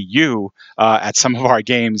to see you at some of our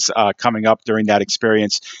games coming up during that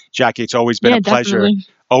experience. Jackie, it's always been a pleasure. Definitely.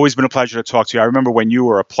 Always been a pleasure to talk to you. I remember when you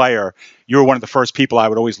were a player, you were one of the first people I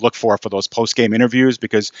would always look for those post-game interviews,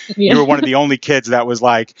 because you were one of the only kids that was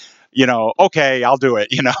like, okay, I'll do it.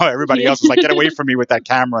 Everybody else was like, get away from me with that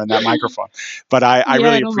camera and that microphone. But I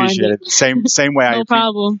really appreciate it. Same way. No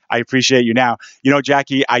problem. I appreciate you now.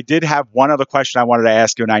 Jackie, I did have one other question I wanted to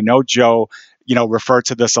ask you, and I know Joe, referred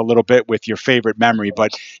to this a little bit with your favorite memory,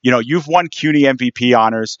 but you've won CUNY MVP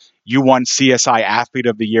honors. You won CSI Athlete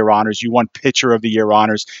of the Year honors. You won Pitcher of the Year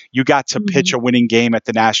honors. You got to pitch a winning game at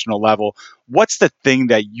the national level. What's the thing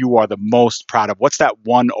that you are the most proud of? What's that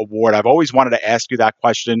one award? I've always wanted to ask you that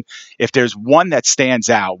question. If there's one that stands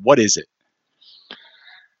out, what is it?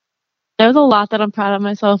 There's a lot that I'm proud of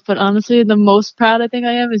myself, but honestly, the most proud I think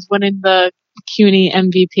I am is winning the CUNY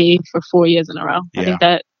MVP for 4 years in a row. Yeah. I think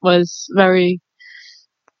that was very,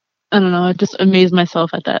 I don't know, I just amazed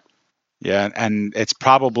myself at that. Yeah, and it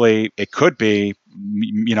could be,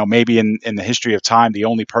 maybe in the history of time, the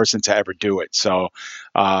only person to ever do it. So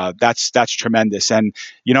that's tremendous. And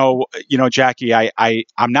Jackie,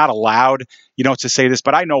 I'm not allowed, to say this,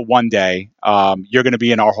 but I know one day you're going to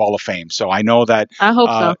be in our Hall of Fame. So I know that. I hope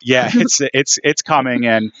so. Yeah, it's coming,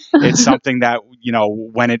 and it's something that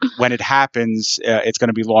when it happens, it's going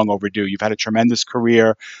to be long overdue. You've had a tremendous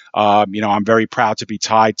career. I'm very proud to be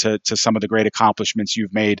tied to some of the great accomplishments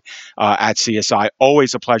you've made at CSI.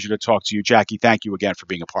 Always a pleasure to talk to you, Jackie. Thank you again for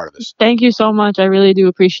being a part of this. Thank you so much. I really do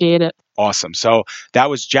appreciate it. Awesome. So that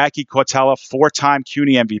was Jackie Cortella, 4-time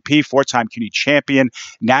CUNY MVP, 4-time CUNY champion,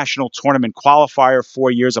 national tournament qualifier,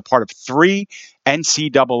 4 years, a part of 3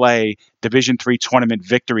 NCAA Division III tournament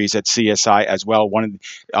victories at CSI as well. One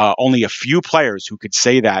of only a few players who could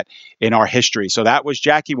say that in our history. So that was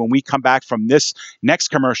Jackie. When we come back from this next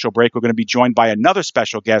commercial break, we're going to be joined by another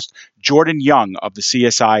special guest, Jordan Young of the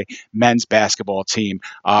CSI men's basketball team.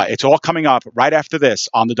 It's all coming up right after this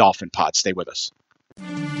on the Dolphin Pod. Stay with us.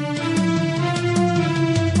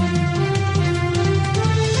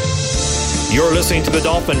 You're listening to the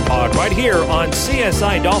Dolphin Pod right here on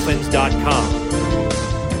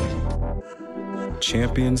CSIDolphins.com.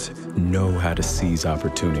 Champions know how to seize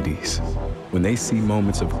opportunities. When they see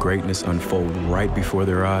moments of greatness unfold right before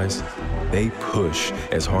their eyes, they push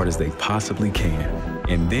as hard as they possibly can,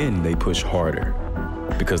 and then they push harder.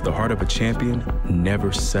 Because the heart of a champion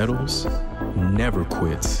never settles, never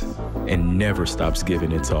quits, and never stops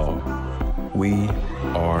giving its all. We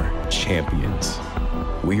are champions.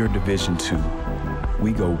 We are Division II.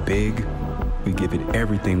 We go big, we give it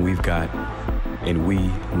everything we've got, and we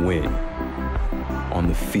win. On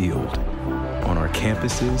the field, on our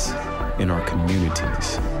campuses, in our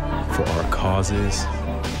communities, for our causes,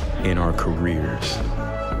 in our careers.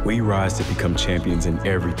 We rise to become champions in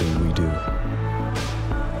everything we do.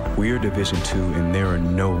 We are Division II, and there are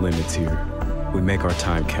no limits here. We make our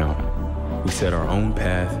time count. We set our own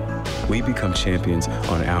path. We become champions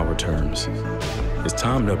on our terms. It's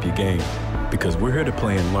time to up your game, because we're here to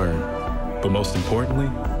play and learn. But most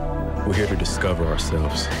importantly, we're here to discover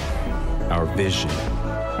ourselves, our vision,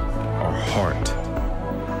 our heart,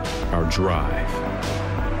 our drive,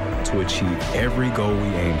 to achieve every goal we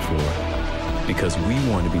aim for, because we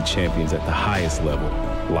want to be champions at the highest level,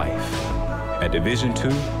 life. At Division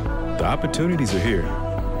II, the opportunities are here.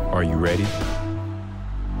 Are you ready?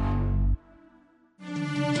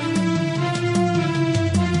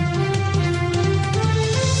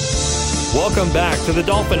 Welcome back to the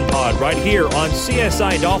Dolphin Pod right here on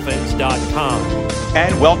CSIDolphins.com.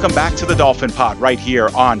 And welcome back to the Dolphin Pod right here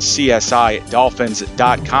on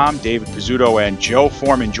CSIDolphins.com. David Pizzuto and Joe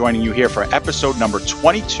Foreman joining you here for episode number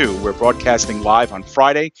 22. We're broadcasting live on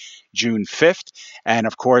Friday, June 5th. And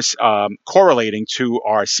of course, correlating to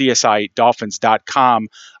our CSIDolphins.com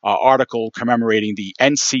article commemorating the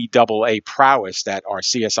NCAA prowess that our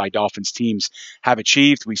CSI Dolphins teams have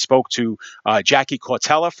achieved. We spoke to Jackie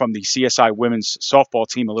Cortella from the CSI women's softball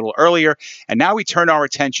team a little earlier. And now we turn our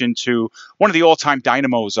attention to one of the all-time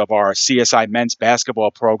dynamos of our CSI men's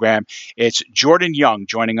basketball program. It's Jordan Young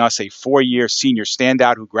joining us, a 4-year senior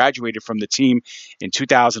standout who graduated from the team in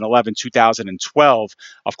 2011, 2012,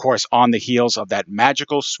 of course, on the heels of that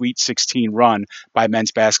magical Sweet 16 run by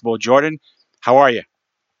men's basketball. Jordan, how are you?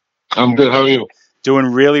 I'm good. How are you? Doing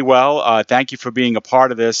really well. Thank you for being a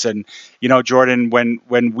part of this. And, Jordan, when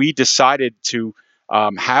we decided to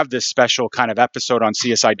have this special kind of episode on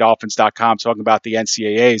CSIDolphins.com talking about the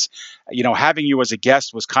NCAAs, having you as a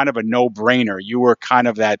guest was kind of a no-brainer. You were kind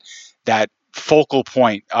of that focal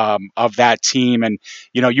point of that team. And,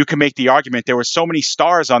 you can make the argument there were so many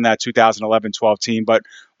stars on that 2011-12 team, but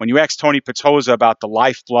when you ask Tony Petosa about the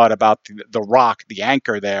lifeblood, about the rock, the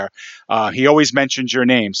anchor there, he always mentions your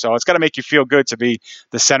name. So it's got to make you feel good to be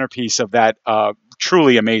the centerpiece of that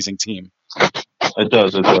truly amazing team. It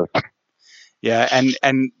does. Yeah,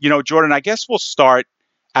 and Jordan, I guess we'll start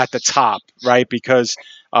at the top, right? Because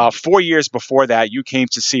 4 years before that, you came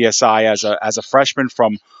to CSI as a freshman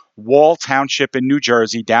from Wall Township in New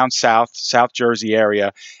Jersey, down South Jersey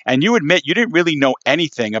area, and you admit you didn't really know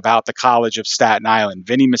anything about the College of Staten Island.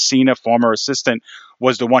 Vinny Messina, former assistant,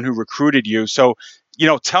 was the one who recruited you. So,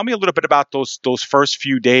 tell me a little bit about those first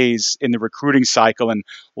few days in the recruiting cycle and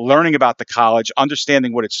learning about the college,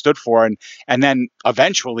 understanding what it stood for, and then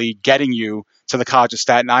eventually getting you to the College of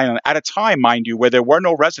Staten Island at a time, mind you, where there were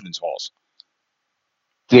no residence halls.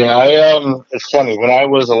 Yeah, it's funny. When I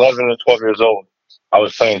was 11 or 12 years old, I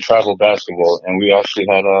was playing travel basketball, and we actually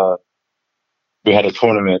had a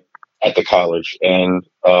tournament at the college. And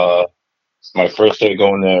my first day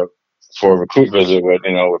going there for a recruit visit with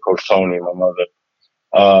Coach Tony and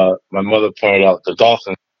my mother pointed out the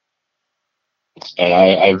Dolphin. And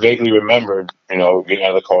I vaguely remembered, getting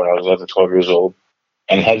out of the car when I was 11, 12 years old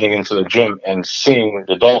and heading into the gym and seeing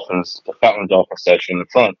the Dolphins, the Fountain Dolphin statue in the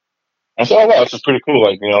front. I said, oh, wow, this is pretty cool.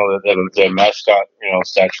 Like, their mascot,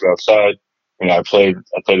 statue outside. I played it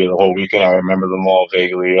the whole weekend. I remember them all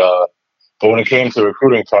vaguely. But when it came to the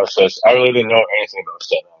recruiting process, I really didn't know anything about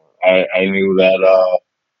Staten Island. I knew that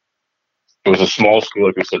it was a small school,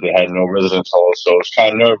 like you said, they had no residence hall. So it was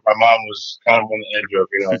kind of nerve. My mom was kind of on the edge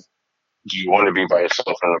of, do you want to be by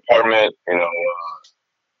yourself in an apartment?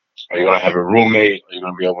 Are you going to have a roommate? Are you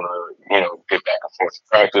going to be able to, get back and forth to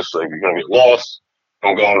practice? Like, you're going to get lost.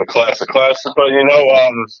 I'm going to class to class. But,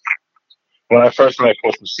 when I first met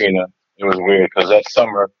Coach Messina, it was weird because that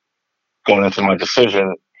summer, going into my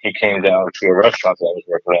decision, he came down to a restaurant that I was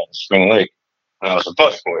working at in Spring Lake, and I was a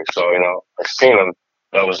busboy. So, I seen him.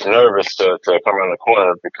 I was nervous to come around the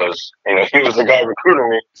corner because, he was the guy recruiting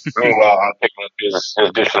me. Meanwhile, I'm picking up his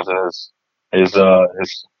dishes and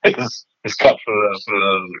his cup from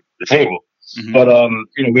the table. Mm-hmm. But,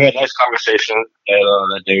 we had a nice conversation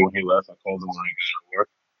that day when he left. I called him when I got to work.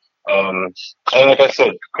 And like I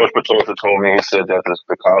said, Coach Petosa told me, he said that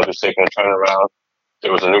the college was taking a turnaround.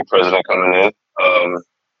 There was a new president coming in.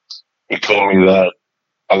 He told me that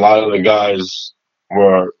a lot of the guys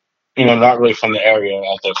were, not really from the area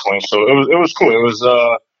at that point. So it was cool. It was,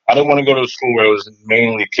 I didn't want to go to a school where it was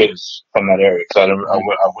mainly kids from that area because I wouldn't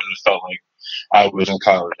have felt like I was in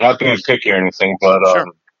college. Not being picky or anything, but, sure.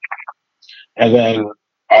 And then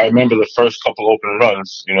I remember the first couple open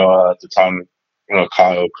runs, at the time,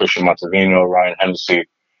 Kyle, Christian Montevino, Ryan Hennessy, a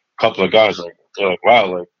couple of guys, they're like,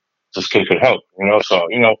 wow, like, this kid could help, So,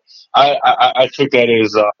 I took that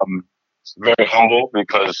as very humble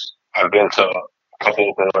because I've been to a couple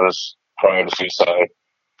open runs prior to Seaside.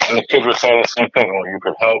 And the kids were saying the same thing, you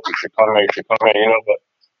could help, you should come here,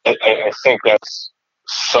 but I think that's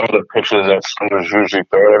some of the pitches that schools usually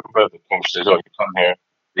throw at everybody. The coach says, you come here,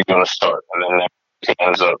 you're going to start. And then the team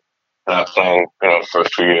ends up not playing,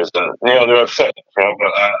 first 2 years. And, they're upset, but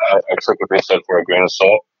I took what they said for a grain of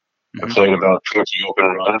salt. Mm-hmm. I played about 2 or 3 open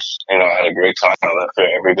runs. I had a great time. I left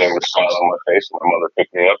there every day with a smile on my face. My mother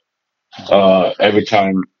picked me up. Every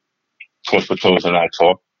time Coach Petosa and I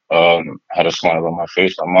talked, I had a smile on my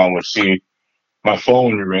face. My mom would see my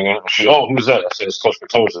phone ringing. She, who's that? I said, it's Coach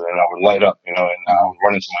Petosa. And I would light up, and I would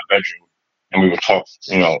run into my bedroom and we would talk,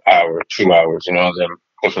 hour, 2 hours, then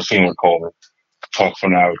Coach Messina would call me. Talk for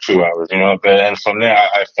an hour, 2 hours, and from there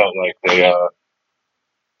I felt like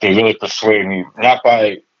they really persuaded me, not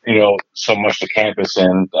by, so much the campus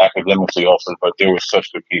and academically often, but they were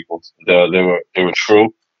such good people. They were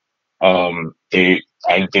true. They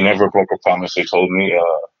never broke a promise they told me.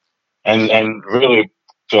 And really,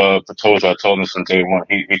 Petosa, I told him from day one,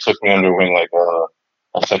 he took me under wing like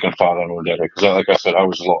a second father in Odetta. Because like I said, I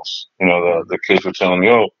was lost. The kids were telling me,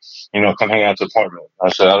 come hang out at the apartment. I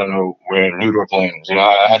said, I don't know where New York Lane is.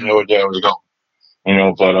 I had no idea I was going.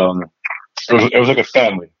 But it was like a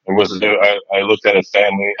family. It was. I looked at it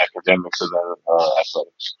family, academics, and then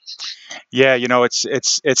athletics. Yeah,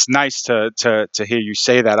 it's nice to hear you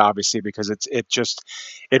say that, obviously, because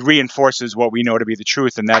it reinforces what we know to be the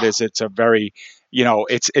truth, and that is it's a very,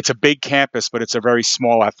 it's a big campus, but it's a very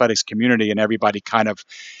small athletics community, and everybody kind of,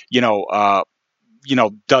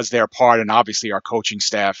 does their part, and obviously our coaching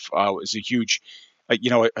staff is a huge,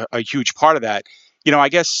 a huge part of that. I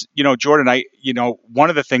guess, Jordan, one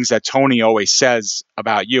of the things that Tony always says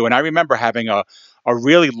about you, and I remember having a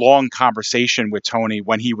really long conversation with Tony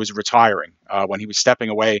when he was retiring, when he was stepping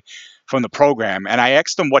away from the program, and I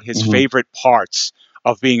asked him what his favorite parts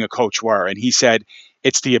of being a coach were, and he said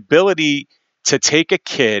it's the ability to take a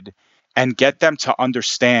kid and get them to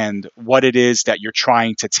understand what it is that you're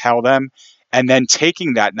trying to tell them, and then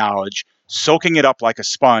taking that knowledge, soaking it up like a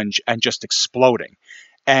sponge, and just exploding.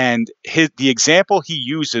 And the example he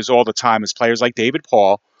uses all the time is players like David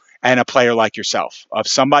Paul and a player like yourself, of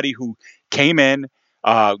somebody who came in,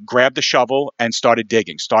 grabbed the shovel and started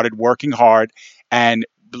digging, started working hard, and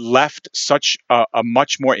left such a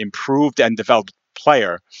much more improved and developed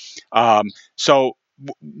player. So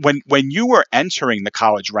when you were entering the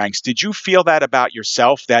college ranks, did you feel that about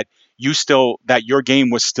yourself, that your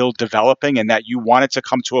game was still developing and that you wanted to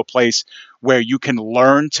come to a place where you can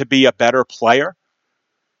learn to be a better player?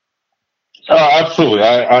 Absolutely.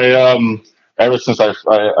 I ever since I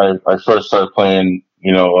first started playing,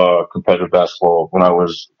 competitive basketball when I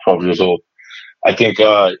was 12 years old, I think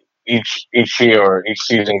each year or each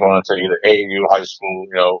season going into either AAU, high school,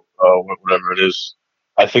 whatever it is,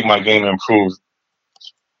 I think my game improved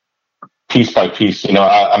piece by piece.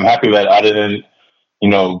 I'm happy that I didn't,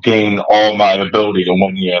 gain all my ability in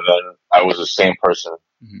 1 year, that I was the same person,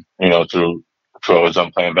 through I was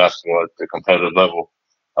done playing basketball at the competitive level.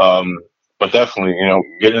 But definitely,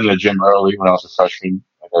 getting in the gym early when I was a freshman,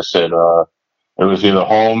 like I said, it was either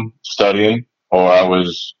home studying or I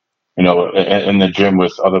was, in the gym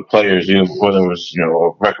with other players, whether it was,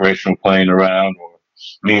 recreational playing around or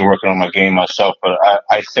me working on my game myself. But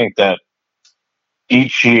I think that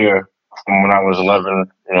each year from when I was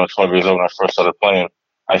 11, 12 years old when I first started playing,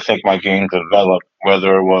 I think my game developed,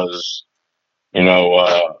 whether it was,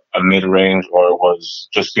 a mid-range or it was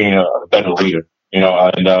just being a better leader,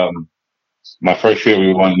 and, my first year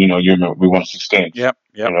we won, we won 6 games. Yep.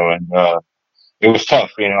 And it was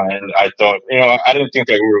tough, and I thought, I didn't think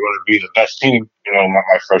that we were going to be the best team,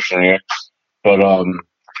 my freshman year, but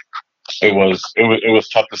it was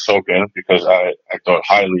tough to soak in because I thought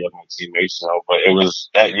highly of my teammates, but it was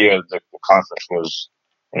that year the conference was,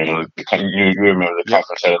 you remember the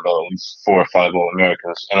conference had about at least 4 or 5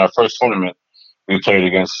 All-Americans. In our first tournament, we played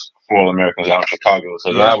against 4 All-Americans out in Chicago,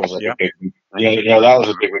 so that was like a big, that was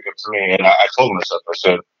a big wake up to me. And I told myself, I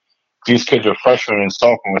said, these kids are freshmen and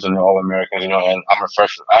sophomores and they're All-Americans, and I'm a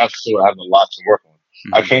freshman. I still have a lot to work on.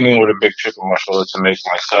 I came in with a big chip on my shoulder to make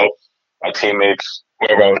myself, my teammates,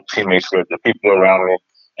 whoever I was teammates with, the people around me,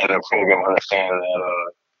 and the program understand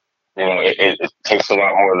that, it takes a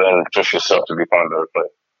lot more than just yourself to become a better player.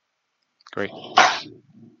 Great.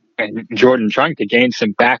 And Jordan, trying to gain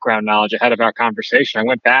some background knowledge ahead of our conversation, I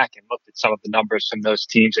went back and looked at some of the numbers from those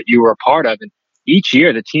teams that you were a part of, and each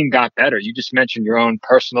year the team got better. You just mentioned your own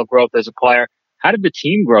personal growth as a player. How did the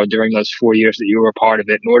team grow during those 4 years that you were a part of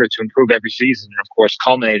it in order to improve every season, and of course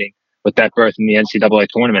culminating with that berth in the NCAA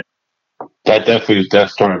tournament? That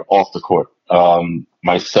started off the court.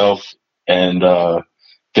 Myself and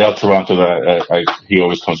Dale Toronto, he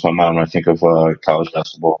always comes to my mind when I think of college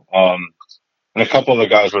basketball. And a couple of the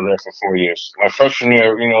guys were there for 4 years. My freshman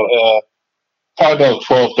year, probably about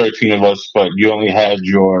 12, 13 of us, but you only had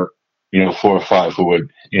your, 4 or 5 who would,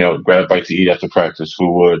 grab a bite to eat after practice,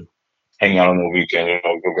 who would hang out on the weekend,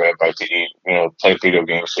 go grab a bite to eat, play video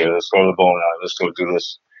games here. Let's go to the bowling alley. Let's go do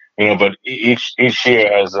this. But each year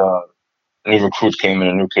as new recruits came in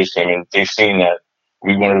and new kids came in, they seen that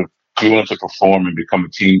we wanted to perform and become a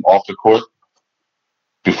team off the court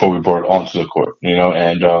before we brought it onto the court,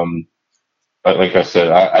 and like I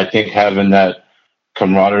said, I think having that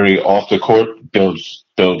camaraderie off the court builds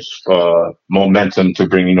momentum to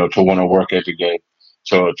bring, to want to work every day,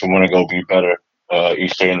 to want to go be better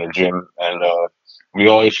each day in the gym. And we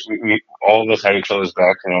all of us had each other's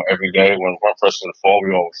back, every day. When one person would fall,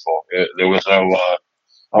 we always fall. There was no,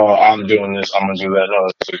 oh, I'm doing this, I'm going to do that. No,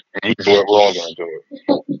 you do it, we're all going to do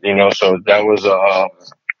it. So that was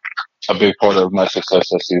a big part of my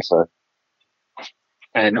success at CSI.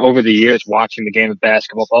 And over the years, watching the game of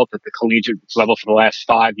basketball, both at the collegiate level for the last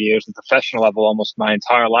 5 years and professional level almost my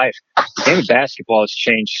entire life, the game of basketball has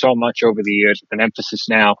changed so much over the years with an emphasis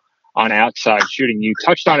now on outside shooting. You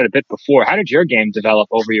touched on it a bit before. How did your game develop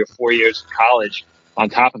over your 4 years in college on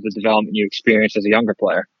top of the development you experienced as a younger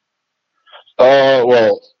player?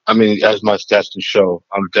 Well, I mean, as my stats can show,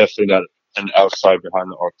 I'm definitely not an outside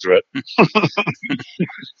behind the arc threat.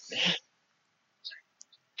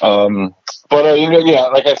 But yeah,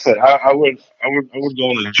 like I said, I would go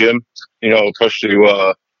in the gym, especially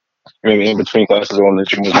maybe in between classes or in the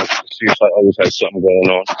gym. See if I always had something going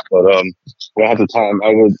on. But when I had the time,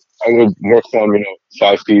 I would work on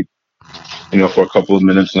 5 feet, for a couple of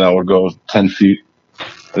minutes, and I would go 10 feet,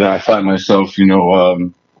 and then I find myself,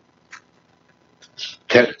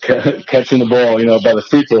 catching the ball, by the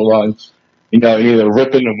free throw line, either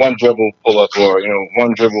ripping in one dribble pull up or,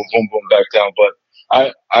 one dribble boom boom back down.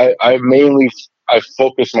 But I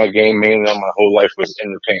focused my game mainly on my whole life was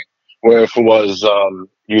in the paint. Where if it was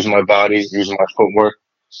using my body, using my footwork.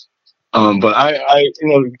 But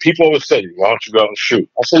people always say, why don't you go out and shoot?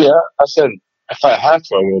 I said, yeah. I said, if I have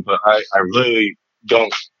to, I will, but I really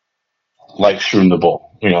don't like shooting the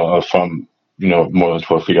ball, from, more than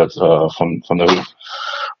 12 feet out, from the hoop.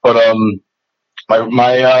 But,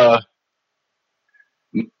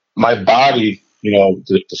 my body,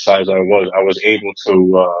 the size I was able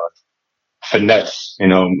to, finesse,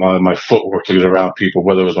 my footwork to get around people,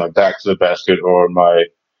 whether it was my back to the basket or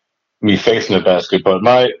me facing the basket. But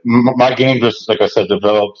my game just, like I said,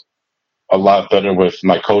 developed a lot better with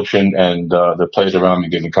my coaching and the players around me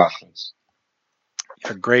giving confidence.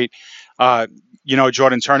 Yeah, great.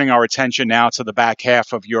 Jordan, turning our attention now to the back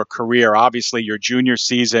half of your career, obviously your junior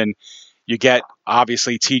season, you get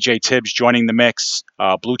obviously TJ Tibbs joining the mix.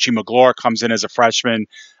 Bluchie McGlure comes in as a freshman.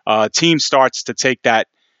 Team starts to take that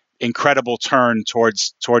incredible turn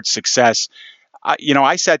towards success.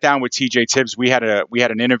 I sat down with TJ Tibbs. We had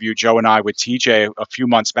an interview, Joe and I, with TJ a few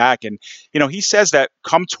months back, and he says that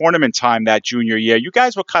come tournament time that junior year, you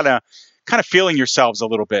guys were kind of feeling yourselves a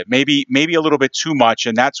little bit, maybe a little bit too much,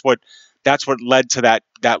 and that's what led to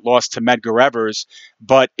that loss to Medgar Evers.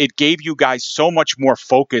 But it gave you guys so much more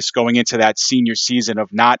focus going into that senior season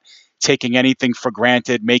of not taking anything for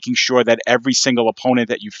granted, making sure that every single opponent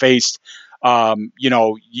that you faced,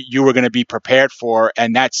 you were going to be prepared for.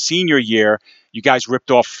 And that senior year, you guys ripped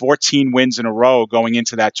off 14 wins in a row going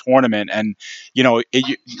into that tournament. And,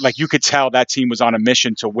 you could tell that team was on a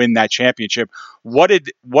mission to win that championship. What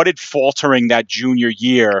did faltering that junior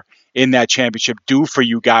year in that championship do for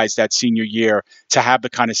you guys that senior year to have the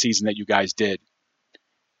kind of season that you guys did?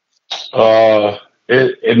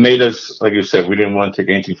 It made us, like you said, we didn't want to take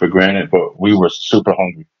anything for granted, but we were super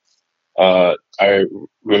hungry. I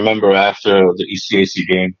remember after the ECAC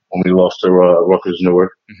game when we lost to Rutgers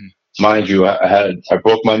Newark. Mm-hmm. Mind you, I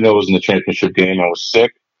broke my nose in the championship game. I was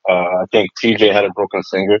sick. I think TJ had a broken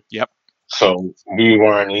finger. Yep. So we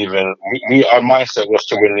weren't even. Our mindset was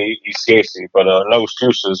to win the ECAC, but no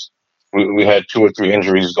excuses. We had 2 or 3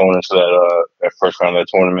 injuries going into that first round of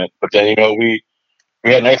the tournament. But then we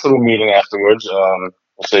had a nice little meeting afterwards.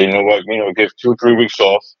 Say, you know what, give 2 or 3 weeks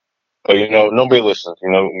off. But nobody listened.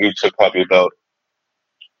 We took probably about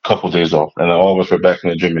a couple of days off, and then all of us were back in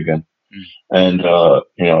the gym again. And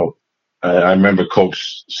I remember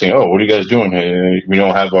Coach saying, "Oh, what are you guys doing here? We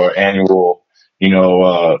don't have our annual,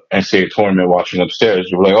 NCAA tournament watching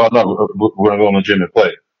upstairs." We're like, "Oh no, we're gonna go in the gym and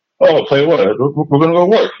play." "Oh, play what? We're gonna go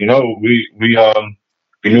work." We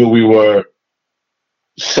knew we were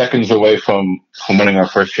seconds away from winning our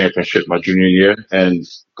first championship my junior year, and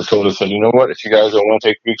Casoda said, "You know what? If you guys don't want to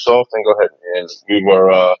take weeks off, then go ahead." And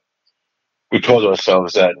we told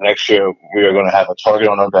ourselves that next year we are going to have a target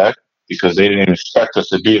on our back because they didn't expect us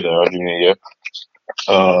to be there our junior year.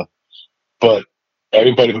 But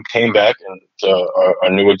everybody who came back and our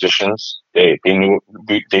new additions, they knew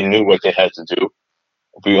what they had to do.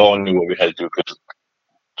 We all knew what we had to do because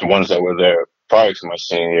the ones that were there prior to my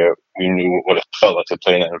senior year, we knew what it felt like to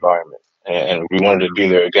play in that environment. And we wanted to be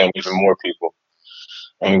there again with even more people.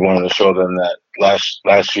 And we wanted to show them that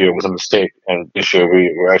last year was a mistake, and this year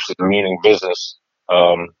we were actually meaning business.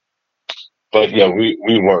 But yeah,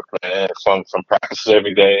 we work, man, from practices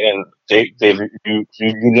every day, and you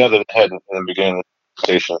nailed it ahead in the beginning of the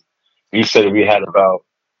conversation. You said we had about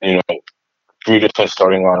 3 different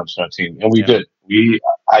starting lineups on our team, and we did.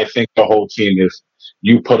 I think the whole team, if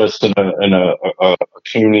you put us in a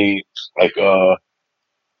community like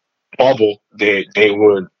bubble, they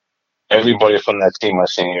would. Everybody from that team, my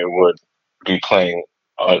senior year, would be playing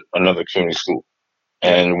another community school,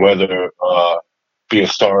 and whether be a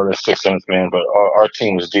starter, 6th, 7th man, but our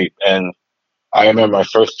team was deep. And I remember my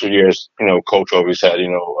first 2 years, coach always had,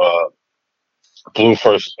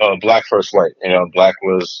 black first, white. Black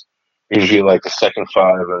was usually like the second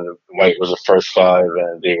 5, and white was the first 5,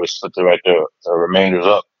 and they would split the remainders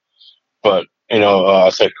up. But I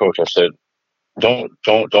said, Coach, I said, don't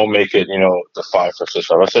make it, the 5 versus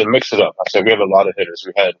 5. I said, mix it up. I said, we have a lot of hitters.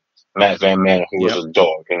 We had Matt Van Man, who was a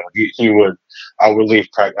dog. He would. I would leave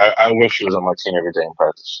practice. I wish he was on my team every day in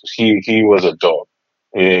practice. He was a dog.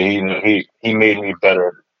 Yeah, he made me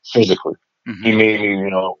better physically. Mm-hmm. He made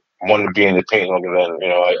me, want to be in the paint longer than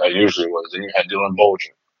I usually was. Then you had Dylan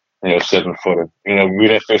Bolger, 7-footer. We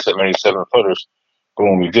didn't face that many 7-footers, but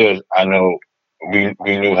when we did, I know we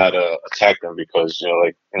knew how to attack them because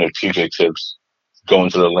TJ Tibbs going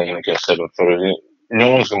to the lane against 7-footers.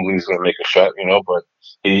 no one's gonna believe he's gonna make a shot, but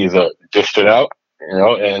he either dished it out,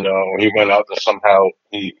 and when he went out, and somehow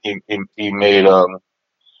he made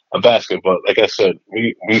a basket. But like I said,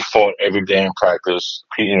 we fought every day in practice.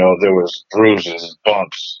 There was bruises,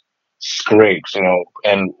 bumps, scrapes,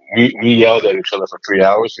 and we yelled at each other for 3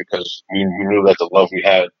 hours because we knew that the love we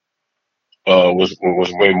had was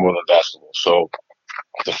way more than basketball. So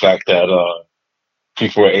the fact that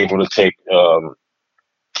people were able to take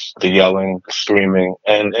the yelling, the screaming,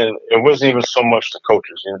 and it wasn't even so much the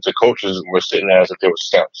coaches. The coaches were sitting there as if they were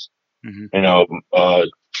scouts.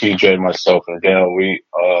 TJ, myself, and Dale, we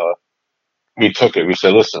took it. We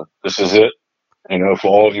said, listen, this is it. For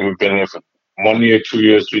all of you who've been here for 1 year, 2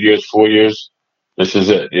 years, 3 years, 4 years, this is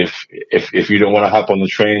it. If you don't want to hop on the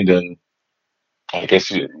train, then I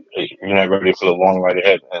guess you're not ready for the long ride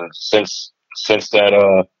ahead. And since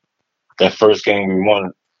that first game we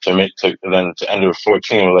won to end of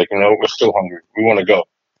 14, we're like, we're still hungry. We want to go.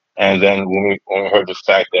 And then when we heard the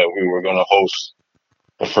fact that we were going to host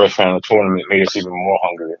the first round of the tournament, it made us even more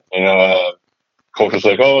hungry. Coach was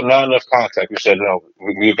like, "Oh, not enough contact." We said, "No,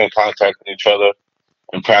 we've been contacting each other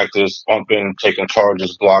in practice, pumping, taking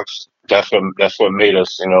charges, blocks. That's what made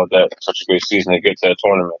us, that such a great season to get to that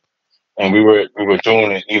tournament." And we were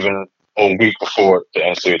doing it even a week before the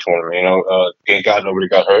NCAA tournament. Thank God nobody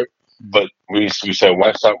got hurt, but we said,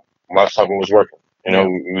 why stop what was working?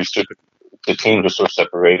 We stood, the teams were so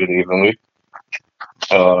separated evenly,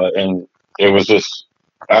 and it was just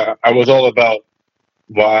I was all about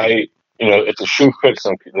why. If the shoe fits,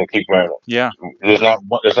 then keep wearing it. Yeah. There's not.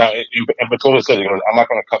 And Batola said, he goes, "I'm not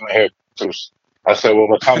going to cut my hair loose." I said, "Well,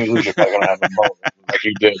 by the time you lose, you're probably going to have a moment like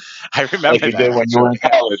you did. I remember like you did when you were in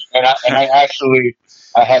college." And I actually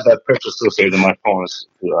had that picture still saved in my phone.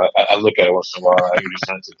 I look at it once in a while. I usually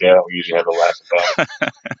send it to Dale. We usually have a laugh about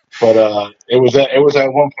it. But it was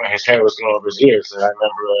at one point his hair was going over his ears, and I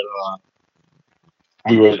remember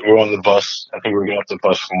we were on the bus. I think we were getting off the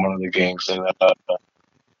bus from one of the games, and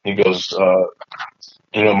he goes,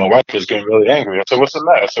 my wife is getting really angry. I said, "What's the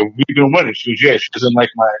matter?" I said, "We've been winning." She goes, "Yeah, she doesn't like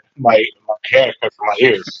my hair cut from my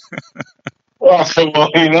ears." Well, I said, "Well,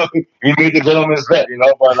 you made the gentleman's bet,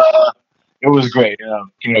 but it was great.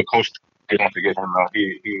 Coach, don't forget him.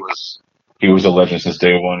 He was a legend since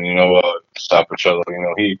day one. Stop each other.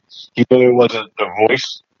 He really wasn't the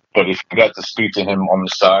voice, but if you got to speak to him on the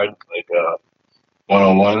side, like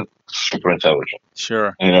one-on-one, super intelligent.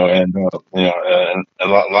 Sure. And a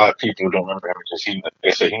lot of people don't remember him because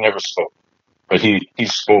they say he never spoke, but he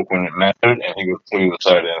spoke when it mattered, and he would pull you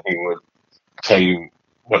aside and he would tell you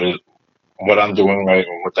what I'm doing right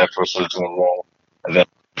and what that person is doing wrong, and then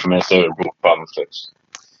from there, problem fixed.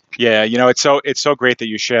 Yeah, it's so great that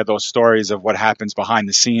you share those stories of what happens behind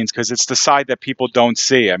the scenes, because it's the side that people don't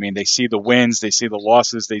see. I mean, they see the wins, they see the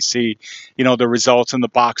losses, they see, the results and the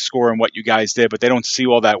box score and what you guys did, but they don't see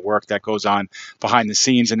all that work that goes on behind the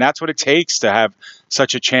scenes. And that's what it takes to have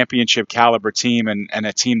such a championship caliber team and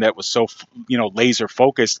a team that was so, laser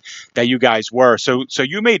focused that you guys were. So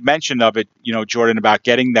you made mention of it, Jordan, about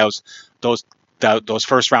getting those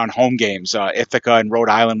first round home games. Ithaca and Rhode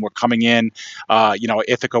Island were coming in.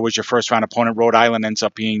 Ithaca was your first round opponent. Rhode Island ends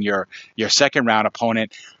up being your second round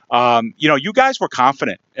opponent. You guys were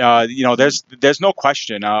confident. There's no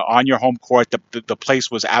question on your home court. The place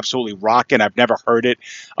was absolutely rocking. I've never heard it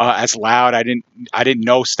as loud. I didn't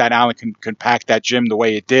know Staten Island can pack that gym the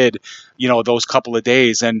way it did. Those couple of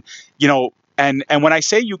days, and And when I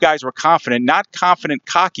say you guys were confident, not confident,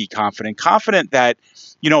 cocky, confident that,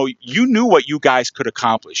 you knew what you guys could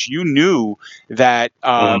accomplish. You knew that,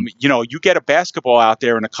 you get a basketball out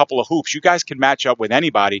there and a couple of hoops, you guys can match up with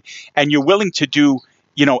anybody, and you're willing to do,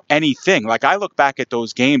 anything. Like, I look back at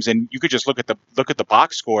those games, and you could just look at the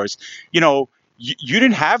box scores. You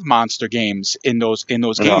didn't have monster games in those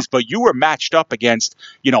games, but you were matched up against,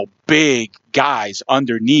 big guys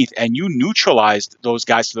underneath, and you neutralized those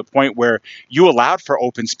guys to the point where you allowed for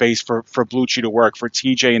open space for Blucci to work, for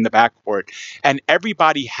TJ in the backcourt. And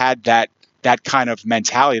everybody had that kind of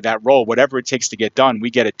mentality, that role, whatever it takes to get done,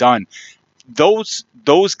 we get it done. Those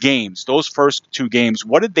games, those first two games,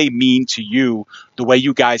 what did they mean to you, the way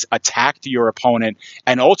you guys attacked your opponent,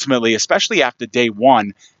 and ultimately, especially after day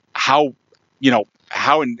one, how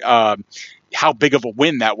big of a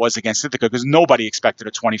win that was against Ithaca, because nobody expected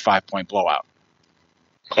a 25-point blowout.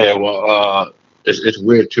 Yeah, well, it's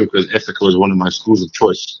weird too, because Ithaca was one of my schools of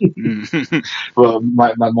choice. Well,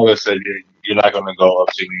 my mother said, "You're not going to go up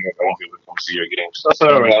to New York. I won't be able to come see your games." I said,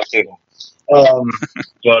 "All right, I'll see them."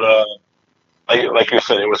 But like you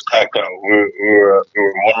said, it was packed out. We were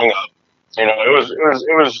warming up. It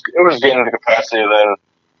was getting to capacity. Then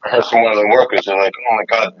I heard some one of the workers, they're like, "Oh my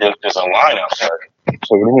God, there's a line outside."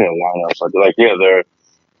 like, what do you mean a line outside? They're like, yeah,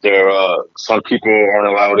 some people aren't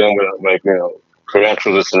allowed in with, like,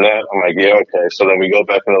 credentials, this and that. I'm like, yeah, okay. So then we go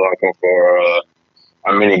back in the locker room for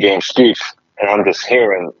our mini game speech, and I'm just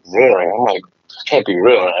hearing roaring. I'm like, this can't be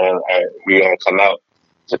real. And we all come out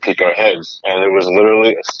to peek our heads, and it was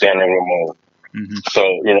literally a standing room only. Mm-hmm. So,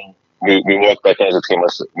 we walked back in as a team.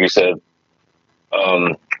 We said,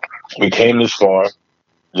 we came this far.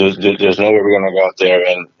 There's no way we're going to go out there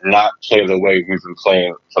and not play the way we've been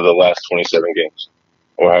playing for the last 27 games,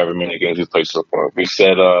 or however many games we've played so far. We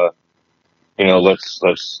said,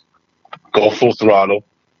 let's go full throttle.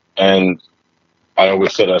 And I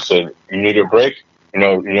said, you need a break.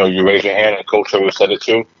 You raise your hand, and coach always said it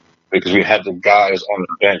too, because we had the guys on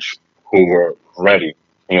the bench who were ready.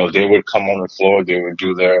 They would come on the floor, they would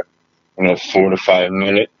do their, 4 to 5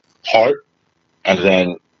 minute part, and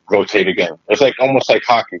then rotate again. It's like almost like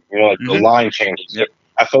hockey, Mm-hmm. the line changes. Yep.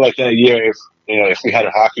 I feel like that year, if we had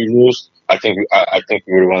hockey rules, I think we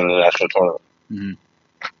would have won the national tournament.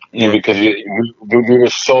 Mm-hmm. Because we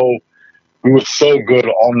were so good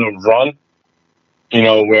on the run.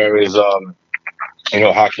 Whereas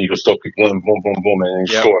hockey, you could still keep going, boom, boom, boom, and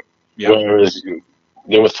then score. Yep. Whereas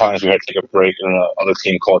there was times we had to take a break, and the other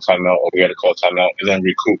team called timeout, or we had to call timeout and then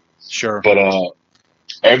recoup. Sure. But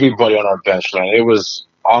everybody on our bench, man, it was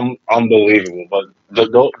unbelievable.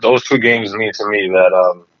 But those 2 games mean to me that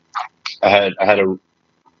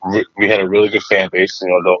we had a really good fan base.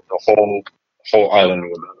 The whole island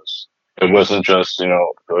was with us. It wasn't just the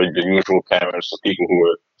usual parents, the people who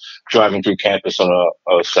were driving through campus on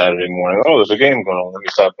a Saturday morning. Oh, there's a game going on. Let me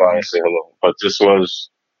stop by and say hello. But this was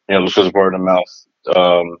word of mouth.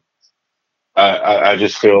 I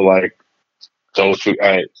just feel like those 2.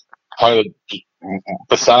 Probably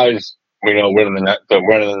besides winning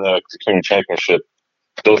the community championship,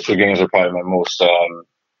 those 2 games are probably my most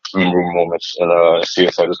memorable moments in CSI,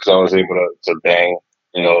 just because I was able to bang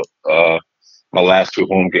my last 2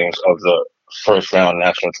 home games of the first round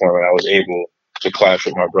national tournament. I was able to clash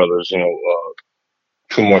with my brothers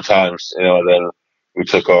 2 more times, and then we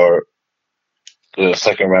took the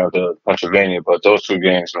second round to Pennsylvania. But those 2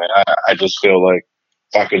 games, man, I just feel like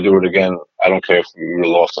if I could do it again, I don't care if we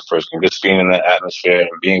lost the first game. Just being in that atmosphere and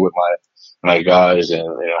being with my guys and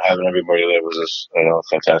having everybody there was just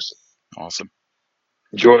fantastic. Awesome.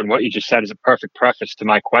 Jordan, what you just said is a perfect preface to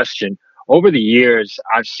my question. Over the years,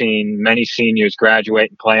 I've seen many seniors graduate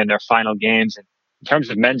and play in their final games. And in terms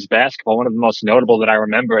of men's basketball, one of the most notable that I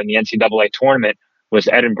remember in the NCAA tournament was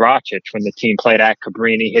Eden Brocic when the team played at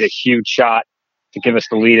Cabrini, hit a huge shot to give us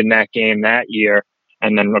the lead in that game that year.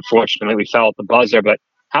 And then unfortunately we fell at the buzzer. But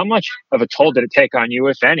how much of a toll did it take on you,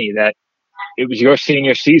 if any, that it was your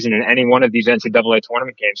senior season and any one of these NCAA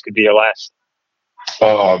tournament games could be your last?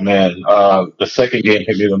 Oh man, the second game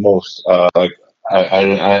hit me the most. I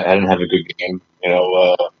didn't have a good game.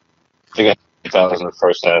 I think I thought in the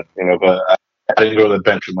first half. But I didn't go to the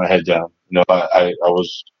bench with my head down. I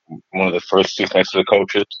was one of the first seats next to the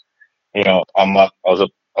coaches. I'm up.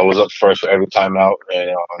 I was up first for every timeout, and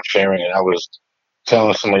I'm sharing, and I was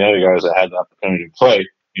telling some of the other guys that had the opportunity to play.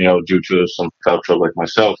 Due to some foul trouble like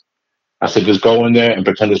myself. I said, just go in there and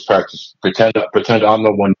pretend it's practice. Pretend I'm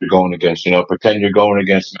the one you're going against. Pretend you're going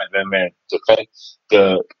against man.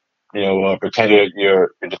 Pretend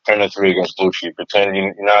you're defending 3 against Blue Sheep. Pretend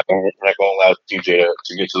you're not going to allow DJ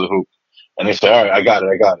to get to the hoop. And they said, all right, I got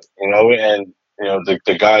it. And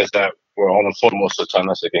the guys that were on the floor most of the time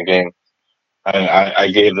that second game, I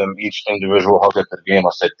gave them each individual hug at the game.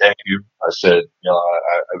 I said, thank you. I said,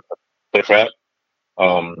 I played crap.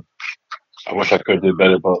 I wish I could do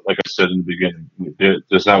better, but like I said in the beginning,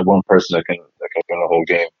 there's not one person that can win the whole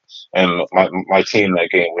game. And my team that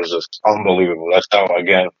game was just unbelievable. That's how,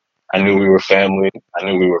 again, I knew we were family. I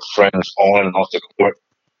knew we were friends on and off the court.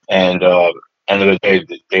 And end of the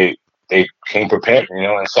day, they came prepared.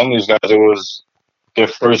 And some of these guys, it was their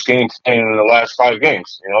first game playing in the last 5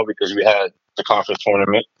 games. Because we had the conference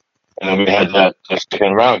tournament and then we had that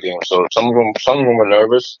second round game. So some of them were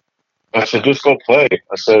nervous. I said, just go play.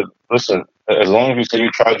 I said, listen, as long as you say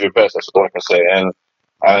you tried your best, that's all I can say. And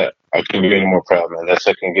I couldn't be any more proud, man. That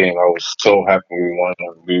second game, I was so happy we won.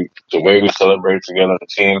 The way we celebrated together, the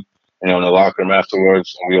team, in the locker room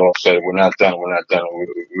afterwards, and we all said, we're not done. And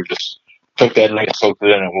we just took that night, soaked it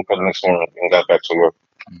in, and woke up the next morning and got back to work.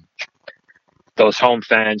 Those home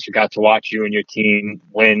fans who got to watch you and your team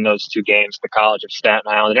win those 2 games, the College of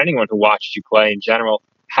Staten Island, and anyone who watched you play in general,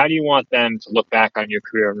 how do you want them to look back on your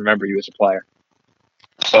career and remember you as a player?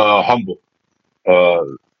 Humble.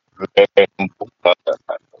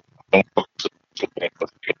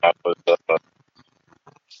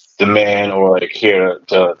 the man or like here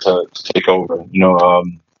to take over.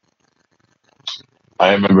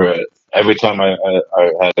 I remember every time I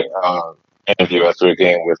had an interview after a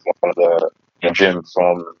game with one of the Jim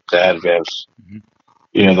from the Advance.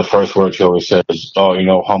 The first word she always says, "Oh,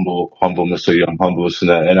 humble, Mr. Young, humble this and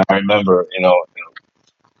that." And I remember,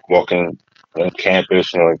 walking on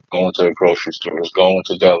campus, going to the grocery stores, going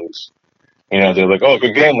to delis. They're like, "Oh,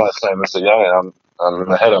 good game last night, Mr. Young," and I'm in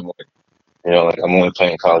my head, I'm like, like I'm only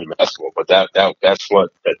playing college basketball, but that's what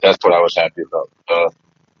I was happy about.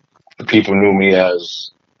 The people knew me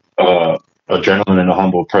as a gentleman and a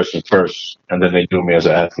humble person first, and then they knew me as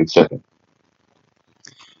an athlete second.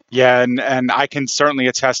 Yeah, and I can certainly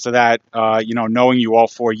attest to that. Knowing you all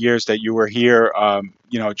 4 years that you were here,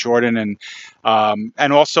 Jordan, and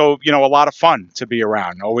also a lot of fun to be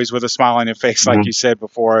around. Always with a smile on your face, like you said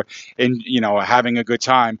before, and having a good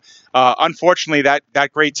time. Unfortunately,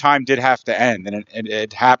 that great time did have to end, and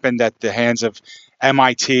it happened at the hands of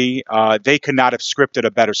MIT. They could not have scripted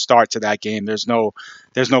a better start to that game. There's no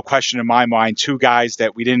question in my mind. Two guys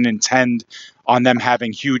that we didn't intend on them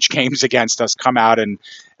having huge games against us come out and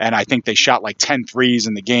I think they shot like 10 threes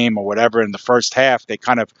in the game or whatever in the first half. They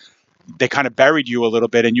kind of buried you a little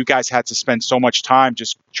bit, and you guys had to spend so much time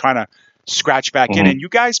just trying to scratch back in. And you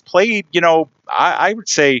guys played, I would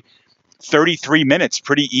say 33 minutes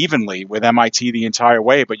pretty evenly with MIT the entire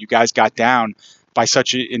way, but you guys got down by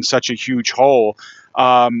in such a huge hole.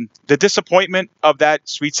 The disappointment of that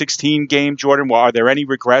Sweet 16 game, Jordan, well, are there any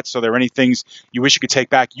regrets? Are there any things you wish you could take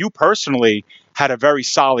back? You personally had a very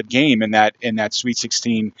solid game in that Sweet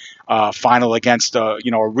 16 final against a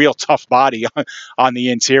real tough body on the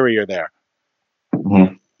interior there.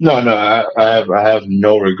 No, I have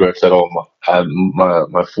no regrets at all.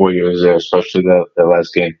 My 4 years there, especially that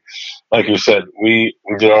last game. Like you said, we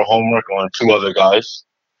did our homework on two other guys,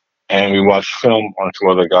 and we watched film on two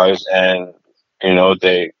other guys, and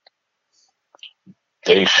they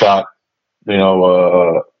shot,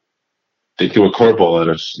 they threw a curveball at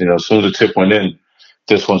us. As soon as the tip went in,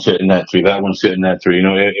 this one's hitting that three, that one's hitting that three.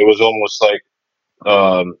 It was almost like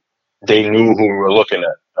they knew who we were looking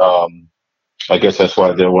at. I guess that's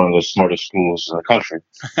why they're one of the smartest schools in the country.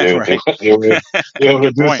 They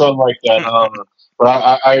would do something like that.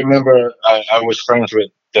 But I remember I was friends with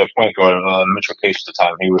the point guard, Mitchell Case at the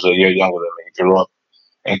time. He was a year younger than me. He grew up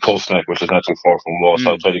in Coast Neck, which is not too far from Wall,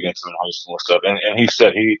 so I played against him in high school and stuff. And he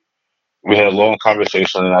said we had a long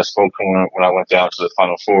conversation, and I spoke to him when I went down to the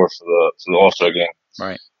Final Four for the All-Star game.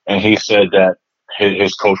 Right. And he said that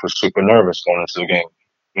his coach was super nervous going into the game.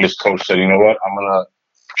 His coach said, "You know what? I'm gonna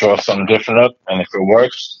draw something different up, and if it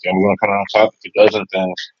works, then we're gonna come out on top. If it doesn't,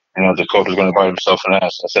 then the coach is gonna bite himself in the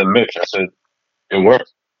ass." I said, "Mitch," I said, "it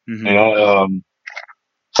worked."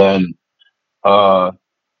 Then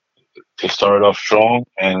they started off strong,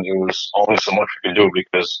 and it was only so much we could do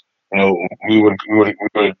because we would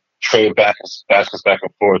trade baskets back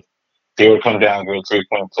and forth. They would come down, go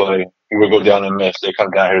 3-point play. We would go down and miss. They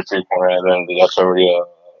come down here 3-point, and then that's already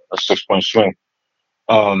a 6-point swing.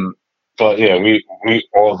 But yeah, we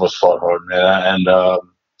all of us fought hard, man, and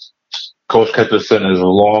Coach kept us in as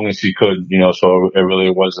long as he could, so it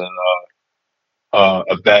really wasn't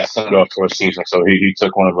a bad send off to our season. So he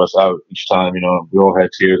took one of us out each time. We all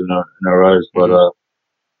had tears in our eyes, but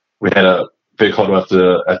we had a big hug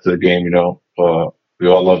after the game. We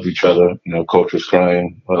all loved each other. Coach was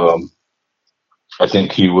crying. I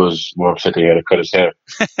think he was more upset that he had to cut his hair.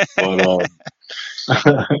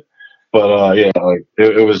 But yeah, like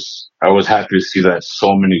it was. I was happy to see that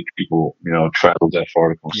so many people, traveled that far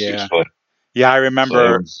to come see us play. Yeah, I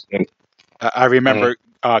remember. I remember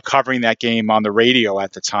covering that game on the radio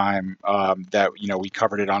at the time. That we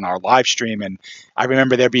covered it on our live stream, and I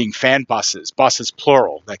remember there being fan buses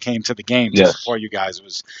plural, that came to the game to support you guys.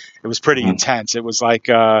 It was pretty intense. It was like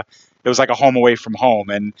a home away from home,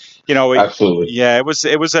 and absolutely, yeah, it was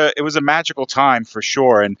a magical time for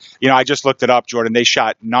sure. And I just looked it up, Jordan. They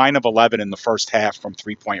shot 9 of 11 in the first half from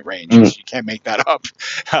 3-point range. You can't make that up.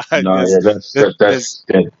 No, that's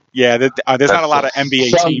good. Yeah, there's not a lot of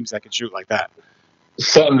NBA teams that can shoot like that.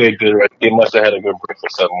 Something they did right. They must have had a good break for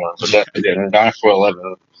 7-1. But 9 for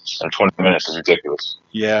 11 in 20 minutes is ridiculous.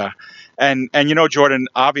 Yeah. And Jordan,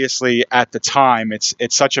 obviously at the time, it's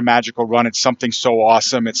such a magical run. It's something so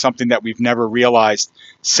awesome. It's something that we've never realized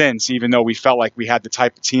since, even though we felt like we had the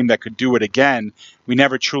type of team that could do it again. We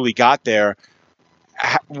never truly got there.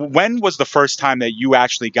 When was the first time that you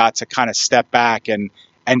actually got to kind of step back and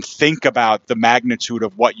think about the magnitude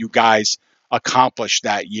of what you guys accomplished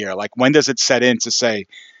that year? Like, when does it set in to say,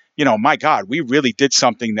 my God, we really did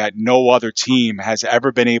something that no other team has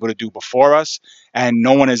ever been able to do before us, and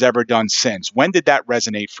no one has ever done since. When did that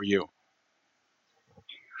resonate for you?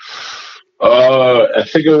 I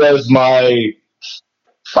think it was my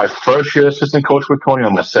first year assistant coach with Tony,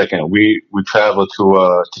 or my second. We traveled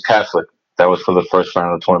to Catholic. That was for the first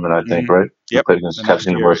round of the tournament, I think, right? We Yep. played against The Catholic next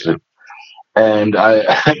year, University. And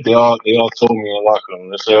they all told me in the locker room.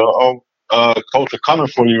 They said, coach, we're coming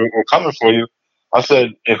for you. We're coming for you. I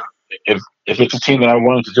said, if it's a team that I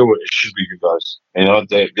wanted to do it, it should be you guys.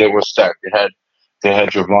 They were stacked. They had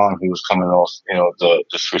Javon, who was coming off, the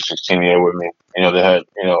Sweet 16 year with me. They had,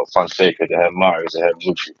 Fonseca. They had Myers. They had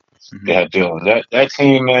Lucci. They had Dylan. That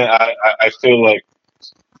team, man, I feel like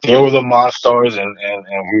they were the Monstars and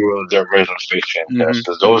we were their version of Space Jam.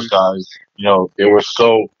 Because those guys, they were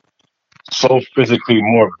so physically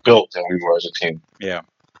more built than we were as a team. Yeah.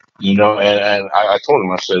 And I told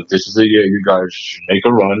him, I said, this is the year you guys should make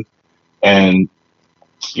a run, and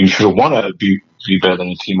you should want to be better than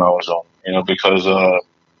the team I was on, because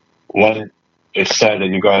one, it's sad that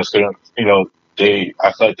you guys couldn't, I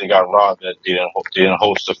felt like they got robbed that they didn't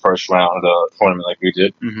host the first round of the tournament like we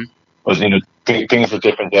did. Was, things were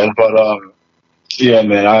different then, but yeah,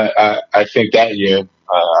 man, I think that year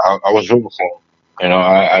I was rooting for them.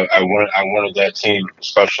 I wanted that team,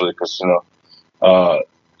 especially because a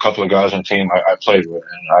couple of guys on the team I played with,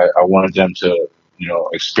 and I wanted them to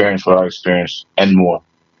experience what I experienced and more.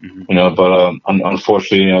 But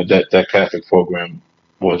unfortunately, that Catholic program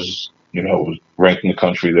was was ranked in the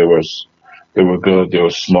country. They were good. They were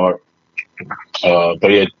smart. But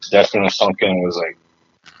yeah, that's when it sunk in. It was like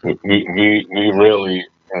we really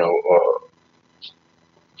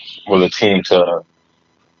were the team to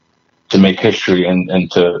make history and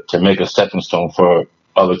to make a stepping stone for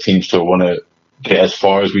other teams to want to get as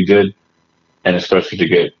far as we did, and especially to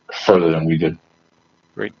get further than we did.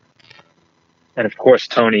 Great. And of course,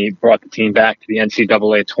 Tony brought the team back to the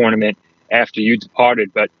NCAA tournament after you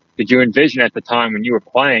departed. But did you envision at the time when you were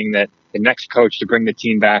playing that the next coach to bring the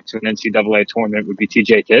team back to an NCAA tournament would be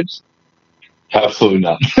TJ Tibbs? Absolutely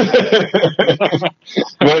not.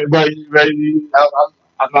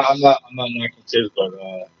 I'm not knocking Tibbs, but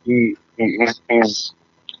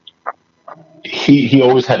he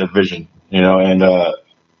always had a vision, and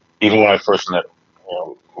even when I first met him,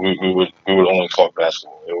 we would only talk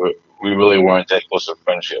basketball. We really weren't that close of a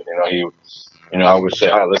friendship. I would say,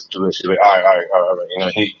 all right, let's do this. He'd be like, all right.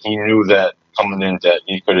 He knew that coming in that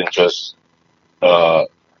he couldn't just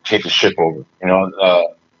take the ship over.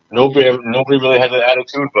 Nobody really had that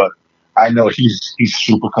attitude, but I know he's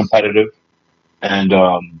super competitive, and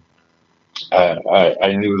I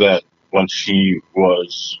knew that once he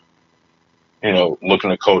was, looking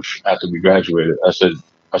to coach after we graduated. I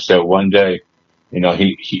said one day,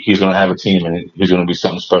 he's going to have a team and he's going to be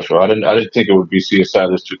something special. I didn't think it would be CSI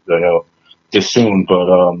this soon, but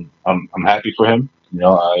I'm happy for him.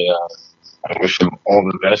 I wish him all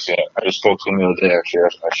the best. Yeah, I just spoke to him the other day. Actually,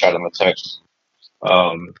 I shot him a text.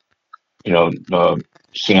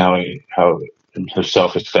 Seeing how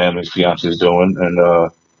himself, his family, his fiance is doing, and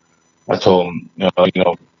I told him,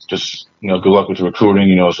 just good luck with the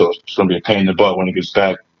recruiting. So it's going to be a pain in the butt when he gets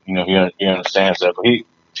back. He understands that, but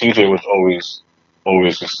TJ was always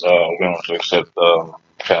willing to accept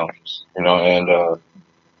challenges. And I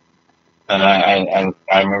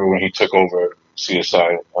remember when he took over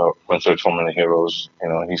CSI, went to the Tournament of Heroes.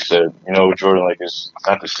 He said, Jordan, like it's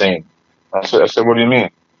not the same. I said, what do you mean?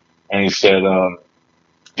 And he said,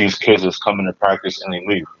 these kids just come into practice and they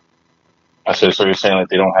leave. I said, so you're saying like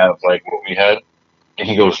they don't have like what we had? And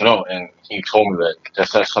he goes, no. And he told me that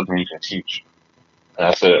that's not something you can teach. And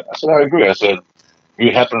I said, I agree. I said,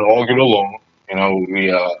 we happen to all get along.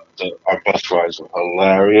 Our bus rides were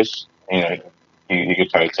hilarious. He could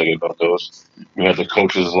probably tell you about those. We had the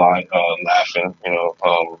coaches line laughing.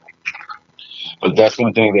 But that's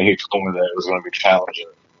one thing that he told me that it was going to be challenging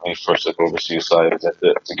when he first took over CSI, is that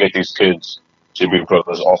to get these kids to be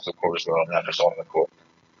brothers off the court as well, not just on the court.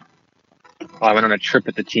 I went on a trip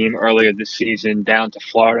with the team earlier this season down to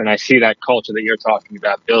Florida, and I see that culture that you're talking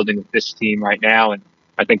about building with this team right now, and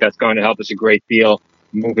I think that's going to help us a great deal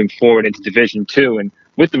moving forward into Division II. And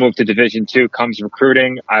with the move to Division II comes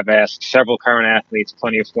recruiting. I've asked several current athletes,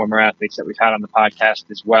 plenty of former athletes that we've had on the podcast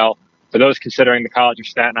as well. For those considering the College of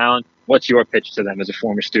Staten Island, what's your pitch to them as a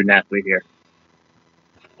former student athlete here?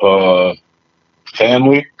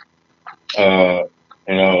 Family.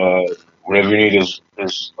 Whatever you need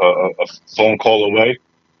is a phone call away.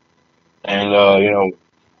 And,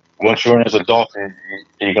 once you're in as a Dolphin,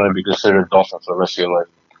 you're going to be considered a Dolphin for the rest of your life.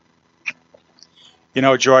 You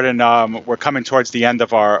know, Jordan, we're coming towards the end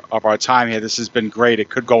of our time here. This has been great. It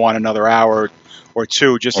could go on another hour or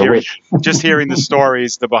two. Just hearing the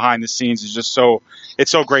stories, the behind the scenes is just it's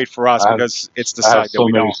so great for us because it's the side that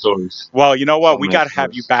we don't. Stories. Well, you know what? We got to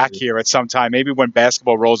have you back here at some time. Maybe when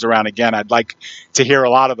basketball rolls around again, I'd like to hear a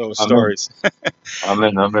lot of those stories. I'm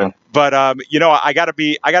in. But you know, I gotta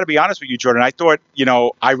be honest with you, Jordan. I thought, you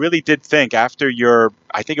know, I really did think after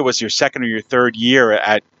I think it was your second or your third year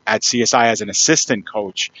at CSI as an assistant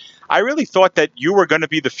coach, I really thought that you were going to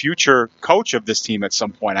be the future coach of this team at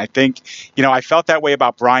some point. I think, you know, I felt that way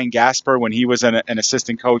about Brian Gasper when he was an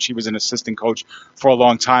assistant coach. He was an assistant coach for a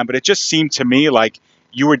long time, but it just seemed to me like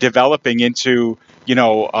you were developing into, you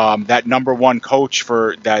know, that number one coach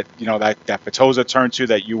for that, you know, that Petosa turned to,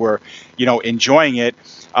 that you were, you know, enjoying it.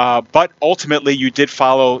 But ultimately, you did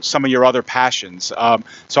follow some of your other passions.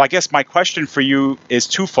 So I guess my question for you is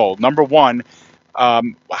twofold. Number one,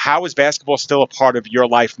 how is basketball still a part of your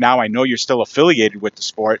life now? I know you're still affiliated with the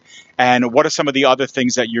sport. And what are some of the other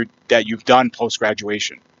things that you've done post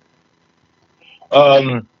graduation?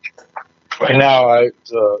 Right now,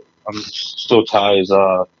 I'm still tied.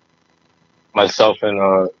 Myself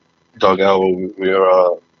and Doug Elwell, we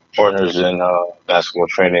are partners in basketball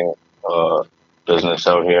training business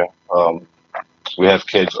out here. We have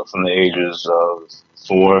kids from the ages of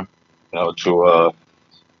 4, you know, to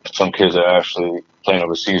some kids that are actually playing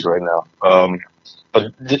overseas right now.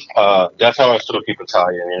 But that's how I still keep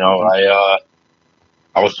Italian. You know,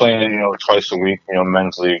 I was playing, you know, twice a week, you know,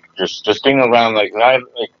 men's league. Just being around,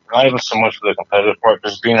 not even so much for the competitive part,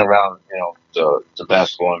 just being around, you know, the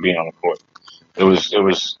basketball and being on the court. It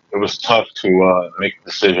was tough to make the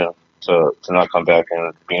decision to not come back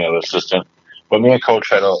and be an assistant. But me and Coach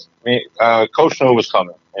Coach knew it was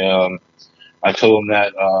coming. I told him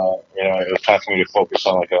that you know, it was time for me to focus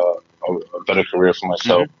on like a better career for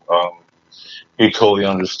myself. Mm-hmm. He totally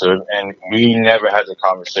understood, and we never had the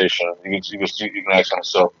conversation. You can ask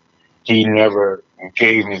himself. He never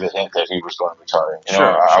gave me the hint that he was going to retire. You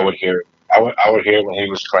know, I would hear. I would hear when he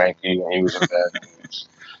was cranky, when he was in bad moods.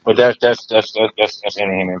 But that's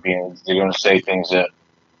any human being. They're going to say things that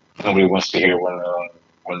nobody wants to hear when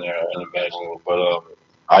they're in a bad mood. But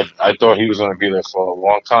I thought he was going to be there for a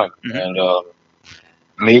long time, mm-hmm. and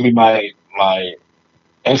maybe my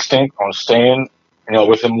instinct on staying, you know,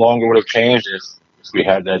 with him longer would have changed if we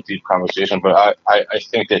had that deep conversation. But I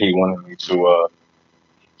think that he wanted me to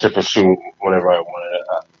pursue whatever I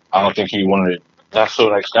wanted. I don't think he wanted it. Not so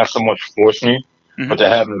much force me, mm-hmm. but to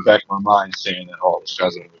have in the back of my mind saying that, oh, this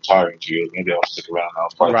guy's going to retire in 2 years, maybe I'll stick around. I'll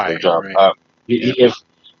fight for the job. Right.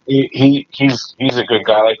 He's a good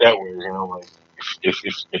guy like that, where, you know, like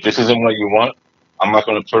if this isn't what you want, I'm not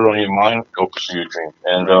going to put it on your mind. Go pursue your dream.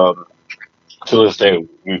 And to this day,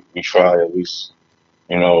 we try at least,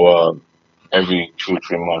 you know, every 2 or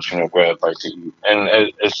 3 months, you know, grab a bite to eat.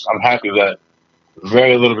 And I'm happy that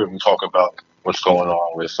very little bit we talk about what's going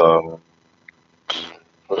on with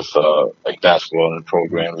like basketball and the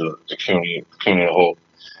programs, the community as a whole.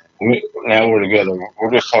 Now we're together.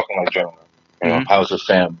 We're just talking like gentlemen. You know, mm-hmm. How's the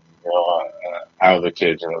family? You know, how are the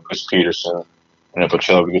kids? You know, Chris Peterson, you know,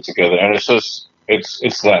 Pacello, we get together, and it's just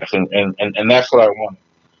it's left, and that's what I want.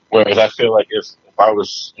 Whereas I feel like if I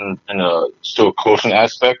was in a still coaching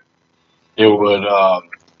aspect, it would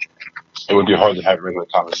be hard to have a regular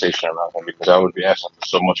conversation around him, because I would be asking for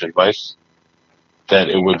so much advice that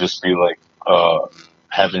it would just be like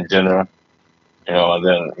having dinner, you know, and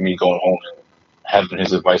then me going home and having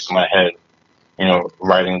his advice in my head, you know,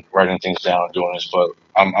 writing things down, doing this. But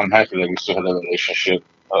I'm happy that we still have that relationship.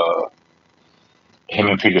 Him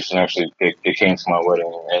and Peterson actually they came to my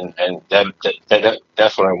wedding, and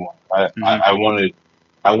that's what I want. Mm-hmm.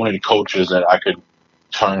 I wanted coaches that I could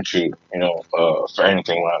turn to, you know, for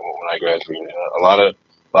anything when I graduated. A lot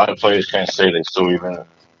of players can't say they still even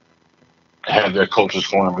have their coach's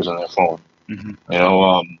phone numbers on their phone. Mm-hmm. You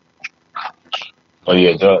know, but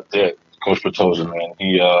yeah, the Coach Petosa, man,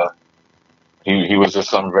 he was just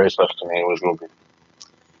something very special to me. It was real good.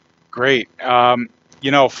 Great. You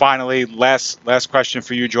know, finally, last question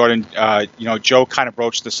for you, Jordan. You know, Joe kind of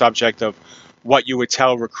broached the subject of what you would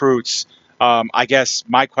tell recruits. I guess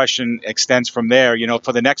my question extends from there. You know,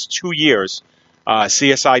 for the next 2 years,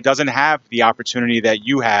 CSI doesn't have the opportunity that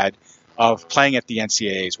you had of playing at the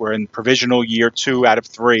NCAAs. We're in provisional year 2 out of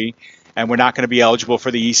 3, and we're not going to be eligible for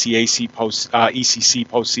the ECC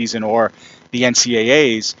postseason or the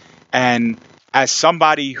NCAAs. And as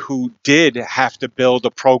somebody who did have to build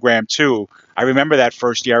a program too, I remember that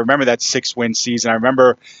first year. I remember that 6-win season. I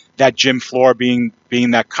remember that gym floor being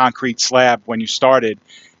that concrete slab when you started.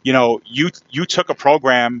 You know, you took a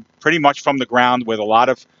program pretty much from the ground with a lot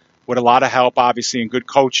of with a lot of help, obviously, and good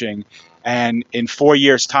coaching. And in 4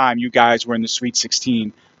 years' time, you guys were in the Sweet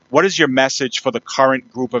 16. What is your message for the current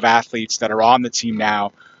group of athletes that are on the team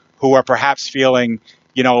now who are perhaps feeling,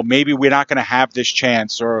 maybe we're not going to have this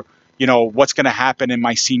chance, or, what's going to happen in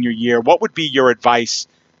my senior year? What would be your advice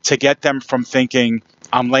to get them from thinking,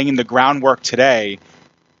 I'm laying the groundwork today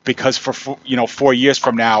because for 4 years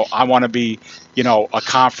from now, I want to be, a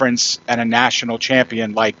conference and a national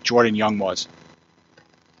champion like Jordan Young was?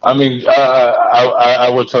 I mean, I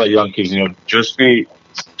would tell young kids, just be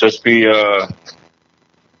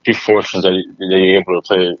fortunate that you're able to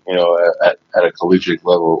play, at a collegiate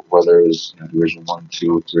level, whether it's Division 1,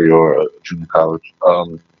 2, 3, or junior college.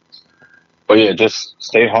 But yeah, just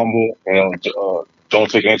stay humble. Don't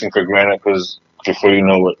take anything for granted, because before you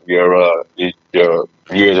know it, your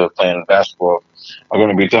years of playing basketball are going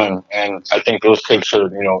to be done. And I think those kids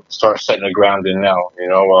should, start setting the ground in now.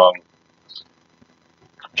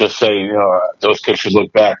 Just say, those kids should look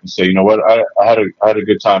back and say, what, I had a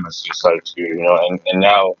good time at CSI too, and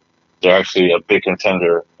now they're actually a big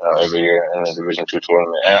contender every year in the Division II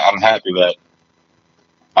tournament. And I'm happy that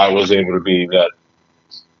I was able to be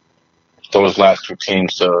those last two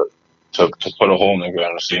teams to put a hole in the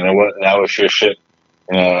ground and say, what, now it's your shit.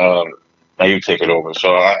 Now you take it over.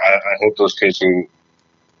 So I hope those kids who,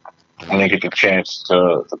 when they get the chance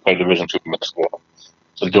to play Division II basketball,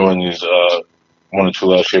 so during these 1 or 2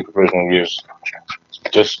 last year professional years,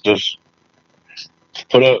 just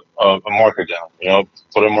put a marker down.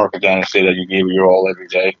 Put a marker down and say that you gave it your all every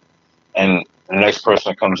day. And the next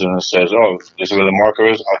person that comes in and says, "Oh, this is where the marker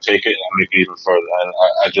is," I'll take it and I'll make it even further. And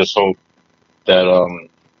I just hope that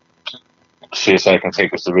CSI can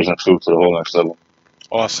take this Division II to the whole next level.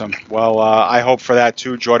 Awesome. Well, I hope for that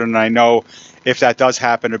too, Jordan. And I know if that does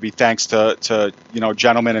happen, it'll be thanks to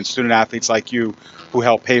gentlemen and student athletes like you who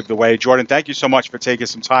helped pave the way. Jordan, thank you so much for taking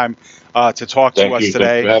some time to talk to us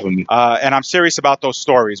today. Thanks for having me. And I'm serious about those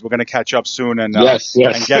stories. We're going to catch up soon and yes.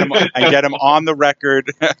 and get them on the record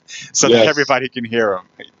so that everybody can hear them.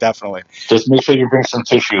 Definitely. Just make sure you bring some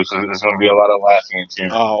tissues. There's going to be a lot of laughing at you.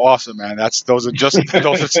 Oh, awesome, man! Those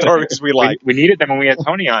are stories we like. We needed them when we had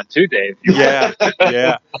Tony on too, Dave. Yeah.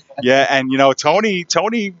 And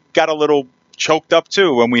Tony got a little choked up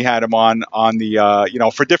too when we had him on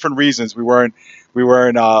the for different reasons. We weren't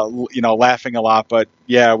laughing a lot, but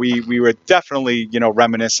yeah, we were definitely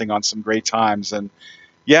reminiscing on some great times. And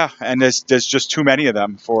there's just too many of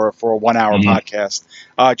them for a 1 hour podcast.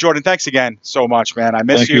 Jordan, thanks again so much, man. I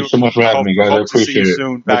miss you. Thank you so much for having me, guys. I appreciate to see you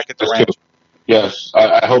soon back at the ranch. Yes,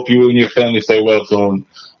 I hope you and your family stay well through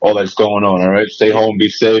all that's going on. All right, stay home, be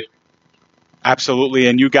safe. Absolutely,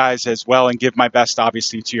 and you guys as well, and give my best,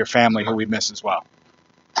 obviously, to your family, who we miss as well.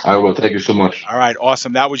 I will. Thank you so much. All right,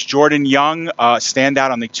 awesome. That was Jordan Young,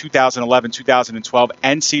 standout on the 2011-2012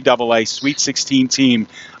 NCAA Sweet 16 team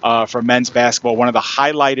for men's basketball, one of the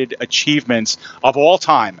highlighted achievements of all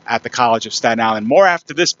time at the College of Staten Island. More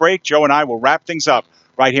after this break. Joe and I will wrap things up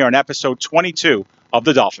right here on episode 22 of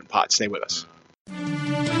the Dolphin Pod. Stay with us.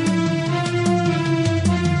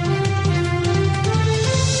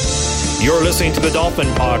 You're listening to the Dolphin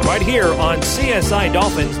Pod right here on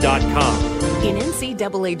CSIDolphins.com. In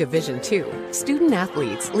NCAA Division II, student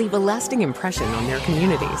athletes leave a lasting impression on their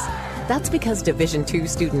communities. That's because Division II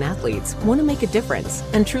student athletes want to make a difference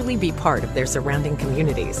and truly be part of their surrounding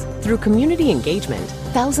communities. Through community engagement,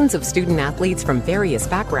 thousands of student athletes from various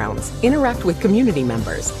backgrounds interact with community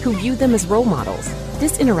members who view them as role models.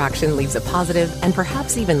 This interaction leaves a positive and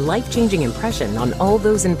perhaps even life-changing impression on all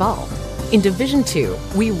those involved. In Division II,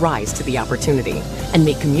 we rise to the opportunity and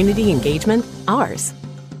make community engagement ours.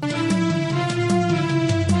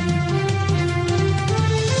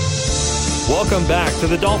 Welcome back to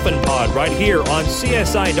the Dolphin Pod right here on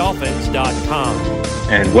CSIDolphins.com.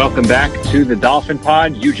 And welcome back to the Dolphin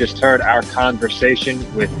Pod. You just heard our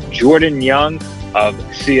conversation with Jordan Young of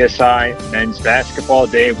CSI men's basketball.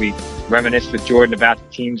 Dave, we reminisced with Jordan about the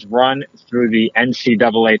team's run through the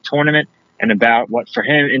NCAA tournament and about what for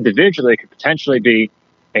him individually could potentially be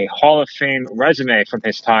a Hall of Fame resume from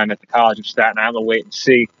his time at the College of Staten Island. We'll wait and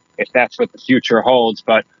see if that's what the future holds.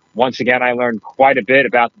 But once again, I learned quite a bit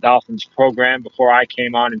about the Dolphins program before I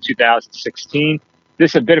came on in 2016.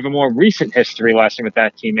 This is a bit of a more recent history lesson with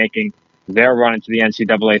that team making their run into the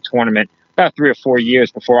NCAA tournament about 3 or 4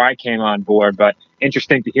 years before I came on board. But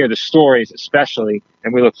interesting to hear the stories, especially,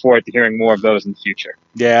 and we look forward to hearing more of those in the future.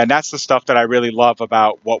 Yeah, and that's the stuff that I really love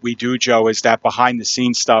about what we do, Joe, is that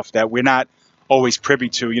behind-the-scenes stuff that we're not always privy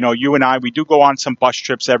to. You and I, we do go on some bus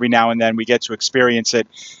trips every now and then. We get to experience it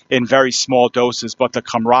in very small doses, but the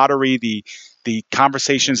camaraderie, the the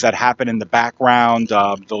conversations that happen in the background,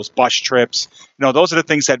 those bus trips, those are the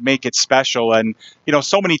things that make it special. And,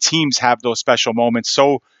 so many teams have those special moments.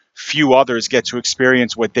 So few others get to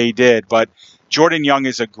experience what they did. But Jordan Young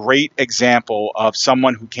is a great example of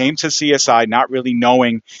someone who came to CSI not really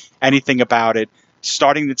knowing anything about it,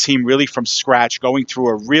 starting the team really from scratch, going through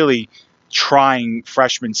a really trying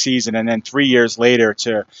freshman season, and then 3 years later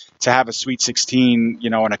to have a Sweet 16,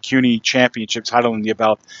 and a CUNY championship title in your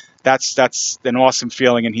belt. That's an awesome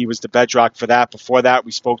feeling, and he was the bedrock for that. Before that,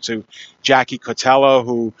 we spoke to Jackie Cotello,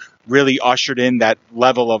 who really ushered in that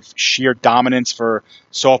level of sheer dominance for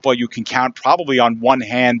softball. You can count probably on one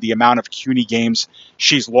hand the amount of CUNY games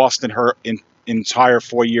she's lost in her entire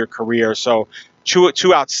 4-year career. So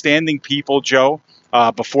two outstanding people, Joe,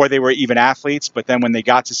 before they were even athletes, but then when they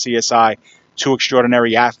got to CSI, two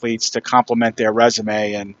extraordinary athletes to complement their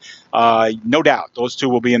resume. And no doubt those two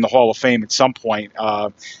will be in the Hall of Fame at some point,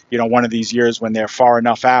 one of these years when they're far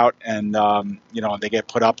enough out and, they get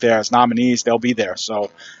put up there as nominees, they'll be there.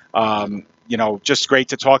 So, just great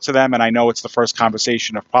to talk to them. And I know it's the first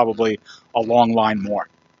conversation of probably a long line more.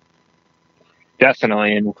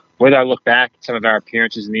 Definitely. And with our look back at some of our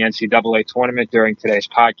appearances in the NCAA tournament during today's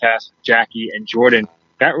podcast, Jackie and Jordan,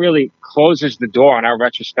 that really closes the door on our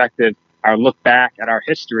retrospective, our look back at our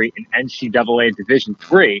history in NCAA Division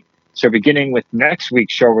III. So beginning with next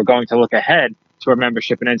week's show, we're going to look ahead to our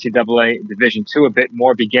membership in NCAA Division II a bit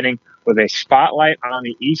more, beginning with a spotlight on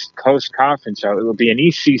the East Coast Conference. So it will be an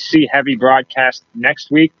ECC-heavy broadcast next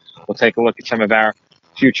week. We'll take a look at some of our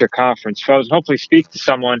future conference foes and hopefully speak to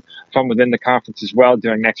someone from within the conference as well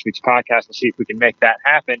during next week's podcast and see if we can make that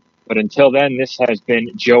happen. But until then, this has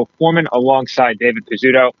been Joe Foreman alongside David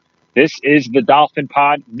Pizzuto. This is the Dolphin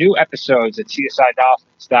Pod. New episodes at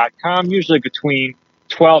csidolphins.com, usually between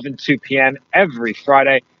 12 and 2 p.m. every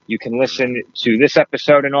Friday. You can listen to this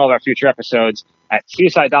episode and all of our future episodes at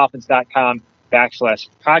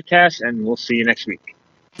csidolphins.com/podcast, and we'll see you next week.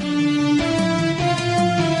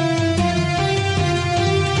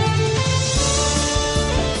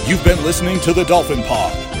 You've been listening to the Dolphin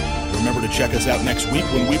Pod. Remember to check us out next week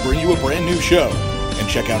when we bring you a brand new show, and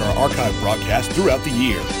check out our archive broadcasts throughout the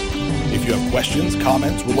year. If you have questions,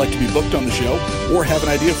 comments, would like to be booked on the show, or have an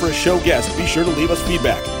idea for a show guest, be sure to leave us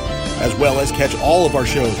feedback, as well as catch all of our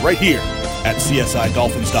shows right here at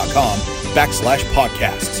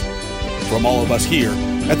csidolphins.com/podcasts. From all of us here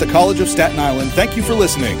at the College of Staten Island, thank you for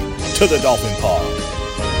listening to the Dolphin Pod.